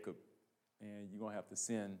 Jacob, and you're going to have to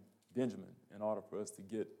send Benjamin in order for us to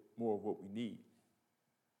get more of what we need.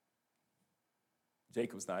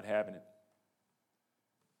 Jacob's not having it.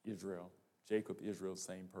 Israel,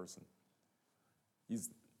 same person.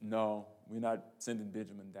 No, we're not sending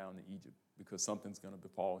Benjamin down to Egypt because something's going to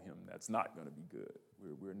befall him that's not going to be good.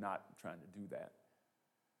 We're not trying to do that.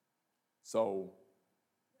 So,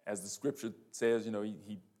 as the scripture says,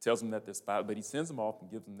 he tells them that they're spies, but he sends them off and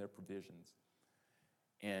gives them their provisions.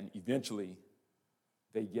 And eventually,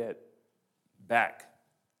 they get back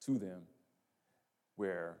to them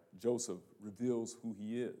where Joseph reveals who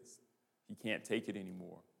he is. He can't take it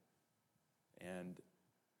anymore. And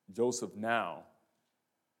Joseph now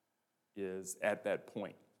is at that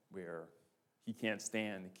point where he can't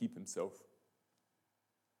stand to keep himself,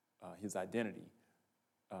 his identity,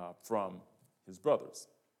 from his brothers.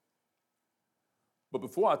 But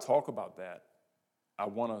before I talk about that, I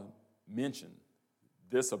want to mention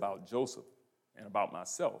this about Joseph and about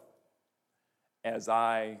myself. As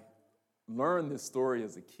I learned this story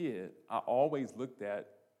as a kid, I always looked at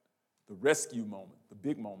the rescue moment, the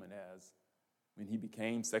big moment, as when he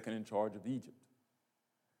became second in charge of Egypt.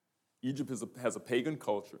 Egypt has a pagan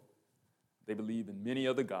culture. They believe in many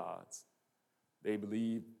other gods. They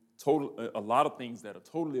believe a lot of things that are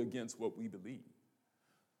totally against what we believe.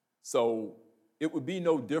 So it would be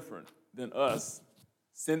no different than us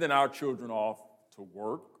sending our children off to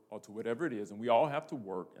work or to whatever it is, and we all have to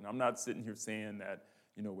work. And I'm not sitting here saying that,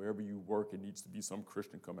 wherever you work, it needs to be some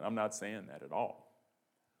Christian coming. I'm not saying that at all.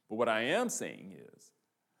 But what I am saying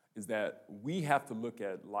is that we have to look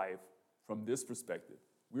at life from this perspective.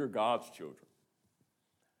 We're God's children.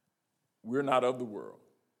 We're not of the world.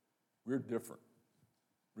 We're different,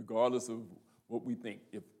 regardless of what we think.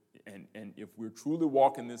 If we're truly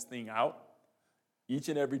walking this thing out, each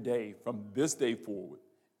and every day from this day forward,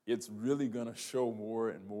 it's really going to show more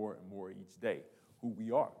and more and more each day who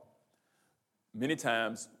we are. Many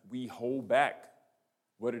times we hold back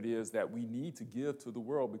what it is that we need to give to the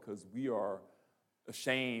world because we are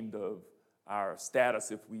ashamed of our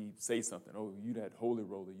status if we say something. Oh, you that holy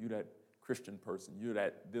roller, you that Christian person, you're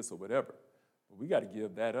that this or whatever. But we got to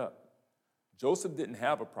give that up. Joseph didn't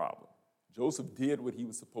have a problem. Joseph did what he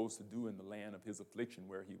was supposed to do in the land of his affliction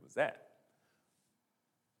where he was at.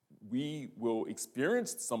 We will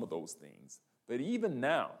experience some of those things, but even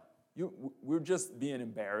now, we're just being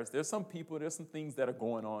embarrassed. There's some things that are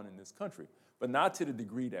going on in this country, but not to the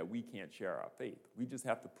degree that we can't share our faith. We just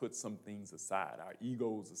have to put some things aside, our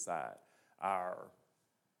egos aside, our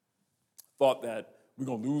thought that we're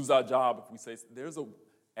going to lose our job if we say,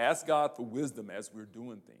 ask God for wisdom as we're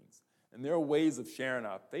doing things. And there are ways of sharing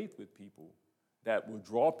our faith with people that will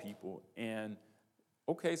draw people. And,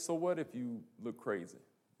 okay, so what if you look crazy?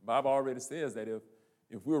 The Bible already says that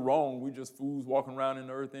if we're wrong, we're just fools walking around in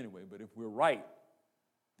the earth anyway. But if we're right,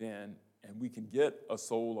 then, and we can get a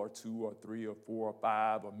soul or two or three or four or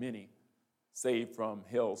five or many saved from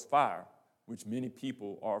hell's fire, which many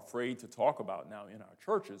people are afraid to talk about now in our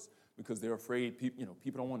churches because they're afraid people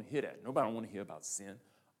don't want to hear that. Nobody want to hear about sin.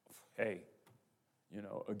 Hey,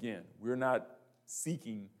 again, we're not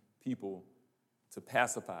seeking people to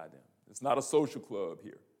pacify them. It's not a social club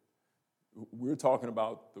here. We're talking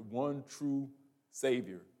about the one true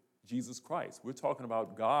Savior, Jesus Christ. We're talking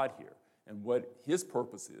about God here. And what his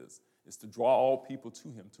purpose is to draw all people to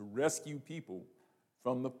him, to rescue people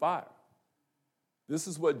from the fire. This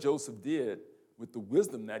is what Joseph did with the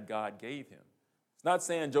wisdom that God gave him. It's not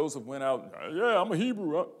saying Joseph went out, I'm a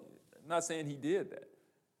Hebrew. I'm not saying he did that.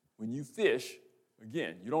 When you fish,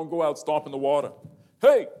 again, you don't go out stomping the water.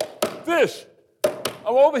 Hey, fish,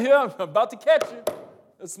 I'm over here. I'm about to catch you.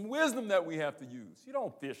 There's some wisdom that we have to use. You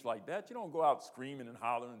don't fish like that. You don't go out screaming and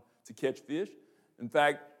hollering to catch fish. In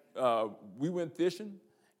fact, we went fishing,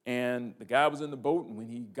 and the guy was in the boat, and when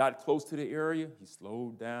he got close to the area, he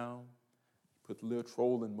slowed down, put the little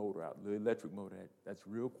trolling motor out, the little electric motor that's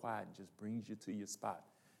real quiet and just brings you to your spot.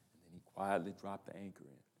 And then he quietly dropped the anchor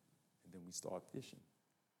in, and then we started fishing.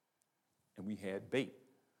 And we had bait.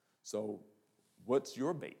 So what's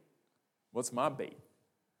your bait? What's my bait?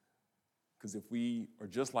 Because if we are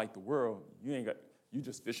just like the world, you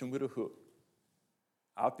just fishing with a hook.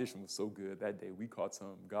 Our fishing was so good that day. We caught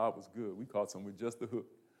some. God was good. We caught some with just the hook.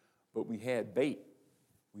 But we had bait.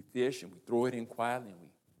 We fish and we throw it in quietly and we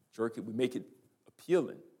jerk it. We make it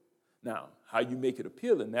appealing. Now, how you make it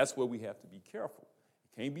appealing, that's where we have to be careful.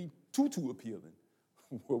 It can't be too appealing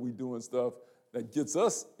where we're doing stuff that gets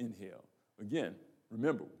us in hell. Again,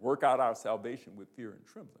 remember, work out our salvation with fear and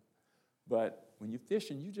trembling. But when you're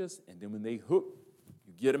fishing, and then when they hook,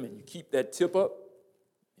 you get them and you keep that tip up.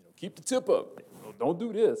 Keep the tip up. Don't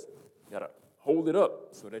do this. You got to hold it up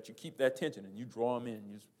so that you keep that tension and you draw them in.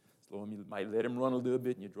 You slow them, you might let them run a little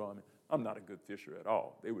bit and you draw them in. I'm not a good fisher at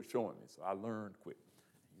all. They were showing me, so I learned quick.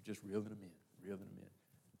 You're just reeling them in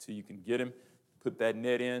until you can get them, put that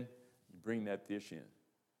net in, you bring that fish in.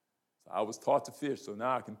 So I was taught to fish, so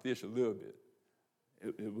now I can fish a little bit.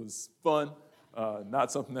 It was fun,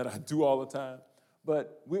 not something that I do all the time,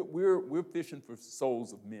 but we're fishing for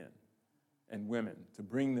souls of men and women to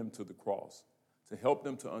bring them to the cross, to help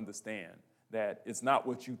them to understand that it's not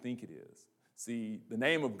what you think it is. See, the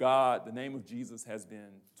name of God, the name of Jesus has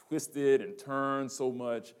been twisted and turned so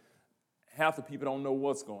much, half the people don't know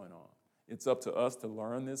what's going on. It's up to us to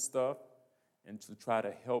learn this stuff and to try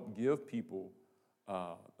to help give people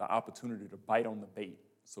the opportunity to bite on the bait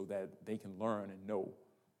so that they can learn and know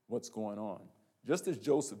what's going on, just as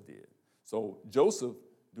Joseph did. So Joseph,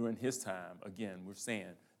 during his time, again, we're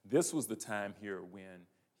saying this was the time here when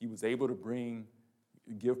he was able to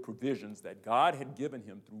give provisions that God had given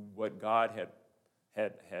him through what God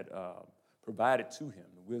had provided to him,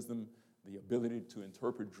 the wisdom, the ability to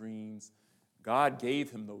interpret dreams. God gave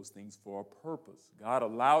him those things for a purpose. God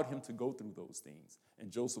allowed him to go through those things, and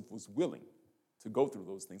Joseph was willing to go through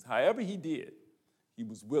those things. However he did, he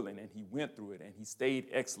was willing, and he went through it, and he stayed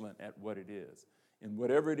excellent at what it is. And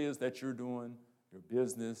whatever it is that you're doing, your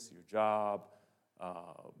business, your job,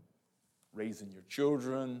 raising your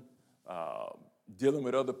children, dealing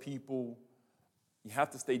with other people, you have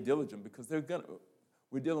to stay diligent because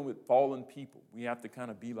we're dealing with fallen people. We have to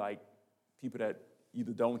kind of be like people that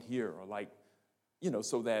either don't hear or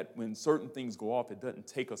so that when certain things go off, it doesn't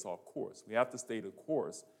take us off course. We have to stay the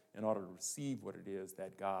course in order to receive what it is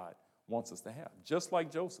that God wants us to have, just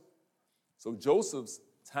like Joseph. So Joseph's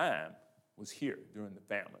time was here during the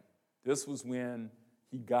famine. This was when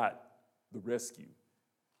he got the rescue,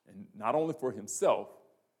 and not only for himself,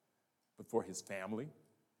 but for his family,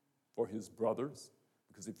 for his brothers,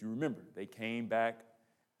 because if you remember, they came back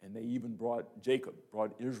and they even brought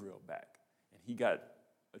Israel back, and he got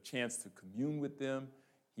a chance to commune with them.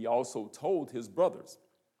 He also told his brothers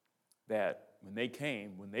that when they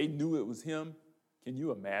came, when they knew it was him, can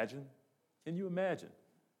you imagine? Can you imagine?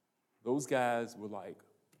 Those guys were like,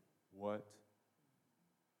 what?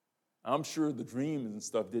 I'm sure the dreams and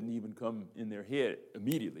stuff didn't even come in their head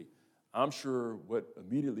immediately. I'm sure what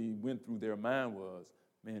immediately went through their mind was,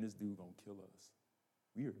 man, this dude gonna kill us.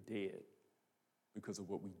 We are dead because of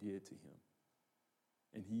what we did to him.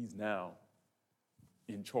 And he's now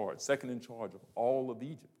in charge, second in charge of all of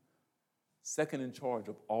Egypt, second in charge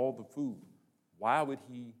of all the food. Why would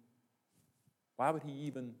he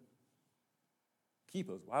even keep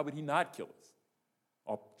us? Why would he not kill us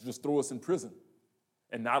or just throw us in prison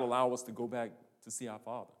and not allow us to go back to see our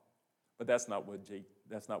father? But that's not what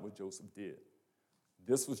Joseph did.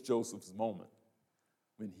 This was Joseph's moment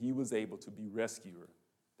when he was able to be rescuer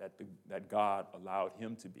that God allowed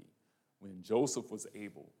him to be. When Joseph was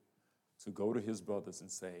able to go to his brothers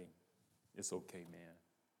and say, it's okay, man.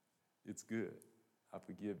 It's good. I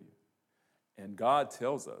forgive you. And God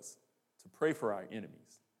tells us to pray for our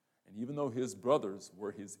enemies. And even though his brothers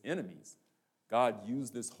were his enemies, God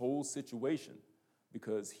used this whole situation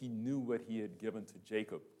because he knew what he had given to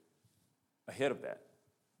Jacob ahead of that.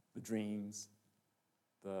 The dreams,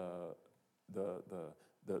 the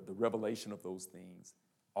revelation of those things,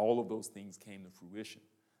 all of those things came to fruition.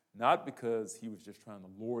 Not because he was just trying to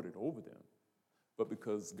lord it over them, but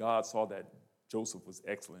because God saw that Joseph was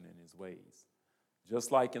excellent in his ways.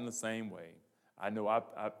 Just like in the same way, I know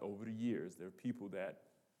over the years, there are people that,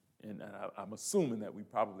 and I'm assuming that we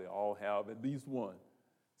probably all have at least one,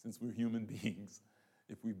 since we're human beings,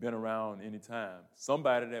 if we've been around any time,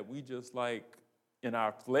 somebody that we just like in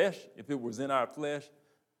our flesh, if it was in our flesh,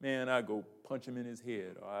 man, I'd go punch him in his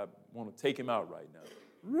head, or I want to take him out right now.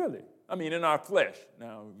 Really? I mean, in our flesh.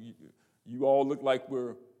 Now, you all look like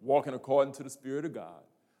we're walking according to the Spirit of God.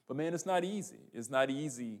 But man, it's not easy. It's not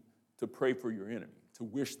easy to pray for your enemy, to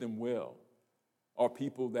wish them well, or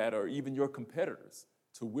people that are even your competitors,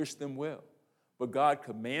 to wish them well. But God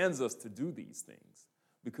commands us to do these things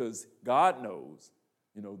because God knows,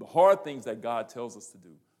 the hard things that God tells us to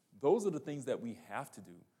do, those are the things that we have to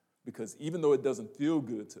do because even though it doesn't feel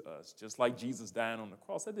good to us, just like Jesus dying on the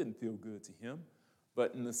cross, that didn't feel good to him.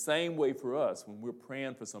 But in the same way for us, when we're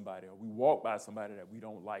praying for somebody or we walk by somebody that we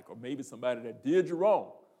don't like or maybe somebody that did you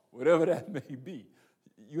wrong, whatever that may be,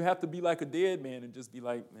 you have to be like a dead man and just be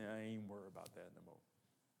like, man, I ain't worried about that no more.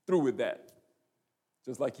 Through with that.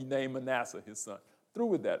 Just like he named Manasseh, his son. Through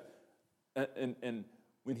with that. And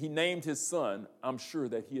when he named his son, I'm sure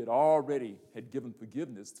that he had already given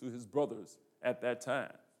forgiveness to his brothers at that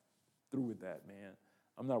time. Through with that, man.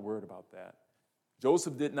 I'm not worried about that.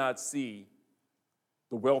 Joseph did not see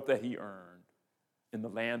the wealth that he earned in the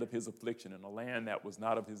land of his affliction, in a land that was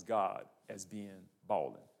not of his God, as being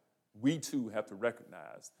balling. We too have to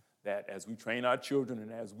recognize that as we train our children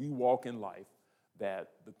and as we walk in life,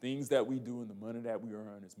 that the things that we do and the money that we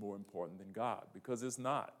earn is more important than God, because it's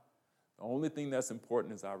not. The only thing that's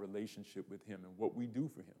important is our relationship with him and what we do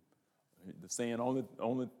for him. The saying,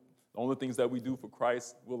 only things that we do for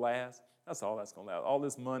Christ will last, that's all that's going to last. All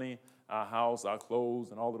this money, our house, our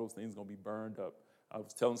clothes, and all of those things are going to be burned up. I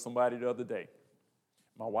was telling somebody the other day,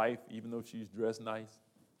 my wife, even though she's dressed nice,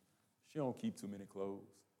 she don't keep too many clothes.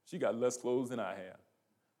 She got less clothes than I have.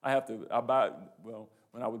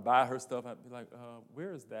 When I would buy her stuff, I'd be like,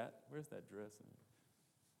 where is that? Where's that dress? And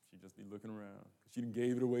she'd just be looking around. She done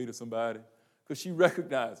gave it away to somebody. Because she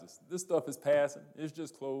recognizes this stuff is passing. It's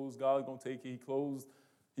just clothes. God's going to take it.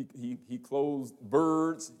 He clothes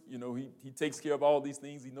birds. You know, he takes care of all these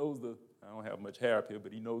things. He knows I don't have much hair up here,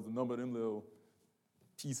 but he knows the number of them little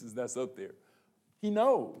pieces that's up there. He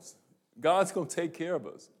knows. God's going to take care of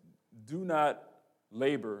us. Do not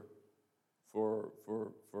labor for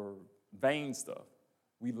vain stuff.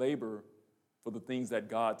 We labor for the things that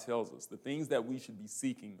God tells us. The things that we should be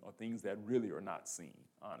seeking are things that really are not seen,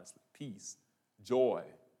 honestly. Peace, joy,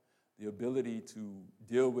 the ability to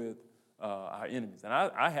deal with our enemies. And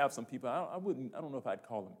I have some people, I don't know if I'd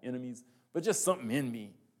call them enemies, but just something in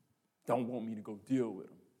me don't want me to go deal with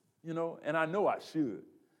them, you know? And I know I should,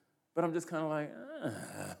 but I'm just kind of like,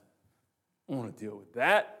 I don't want to deal with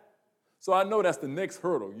that. So I know that's the next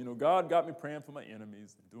hurdle. You know, God got me praying for my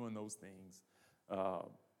enemies and doing those things.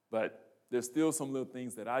 But there's still some little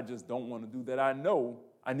things that I just don't want to do that I know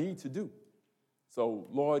I need to do. So,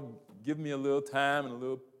 Lord, give me a little time and a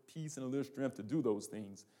little peace and a little strength to do those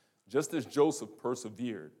things, just as Joseph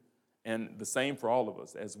persevered. And the same for all of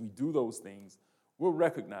us. As we do those things, we'll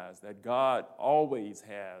recognize that God always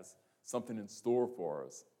has something in store for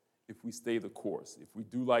us if we stay the course, if we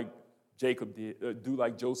do like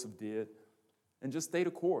Joseph did, and just stay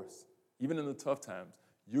the course. Even in the tough times,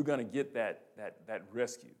 you're going to get that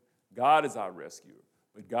rescue. God is our rescuer,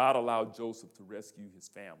 but God allowed Joseph to rescue his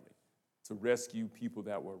family, to rescue people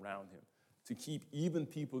that were around him, to keep even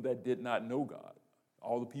people that did not know God,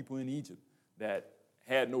 all the people in Egypt that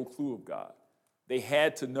had no clue of God. They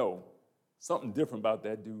had to know something different about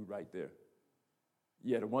that dude right there.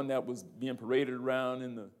 Yeah, the one that was being paraded around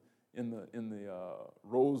in the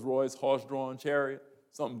Rolls-Royce horse-drawn chariot,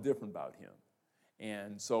 something different about him.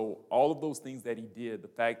 And so all of those things that he did, the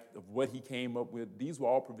fact of what he came up with, these were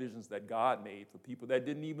all provisions that God made for people that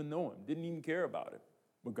didn't even know him, didn't even care about him.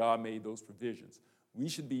 But God made those provisions. We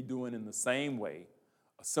should be doing in the same way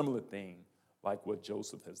a similar thing like what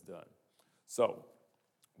Joseph has done. So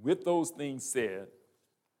with those things said,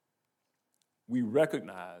 we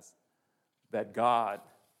recognize that God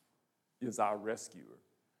is our rescuer.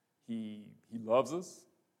 He loves us.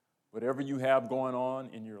 Whatever you have going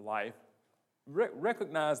on in your life,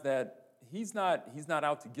 recognize that he's not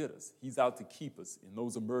out to get us. He's out to keep us in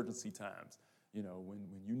those emergency times. You know, when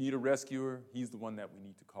you need a rescuer, he's the one that we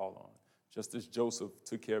need to call on. Just as Joseph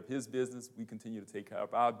took care of his business, we continue to take care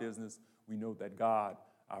of our business. We know that God,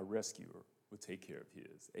 our rescuer, will take care of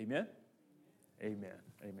his. Amen? Amen.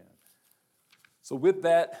 Amen. So with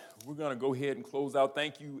that, we're going to go ahead and close out.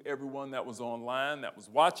 Thank you, everyone that was online, that was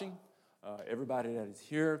watching. Everybody that is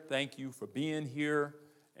here, thank you for being here.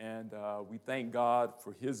 And we thank God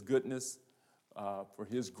for his goodness, for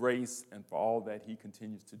his grace, and for all that he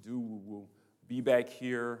continues to do. We will be back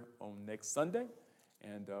here on next Sunday,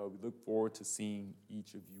 and we look forward to seeing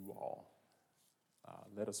each of you all.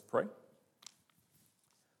 Let us pray.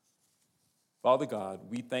 Father God,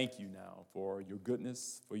 we thank you now for your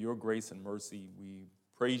goodness, for your grace and mercy. We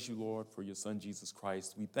praise you, Lord, for your Son, Jesus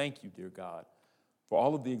Christ. We thank you, dear God, for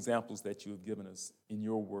all of the examples that you have given us in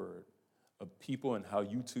your word of people and how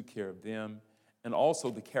you took care of them, and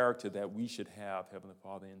also the character that we should have, Heavenly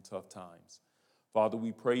Father, in tough times. Father,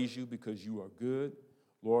 we praise you because you are good.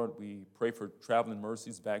 Lord, we pray for traveling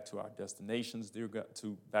mercies back to our destinations, dear God,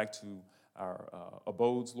 back to our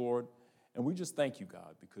abodes, Lord. And we just thank you,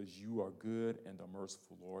 God, because you are good and are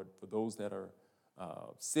merciful, Lord. For those that are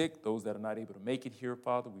sick, those that are not able to make it here,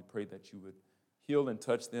 Father, we pray that you would heal and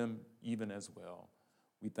touch them even as well.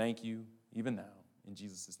 We thank you even now. In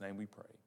Jesus' name we pray.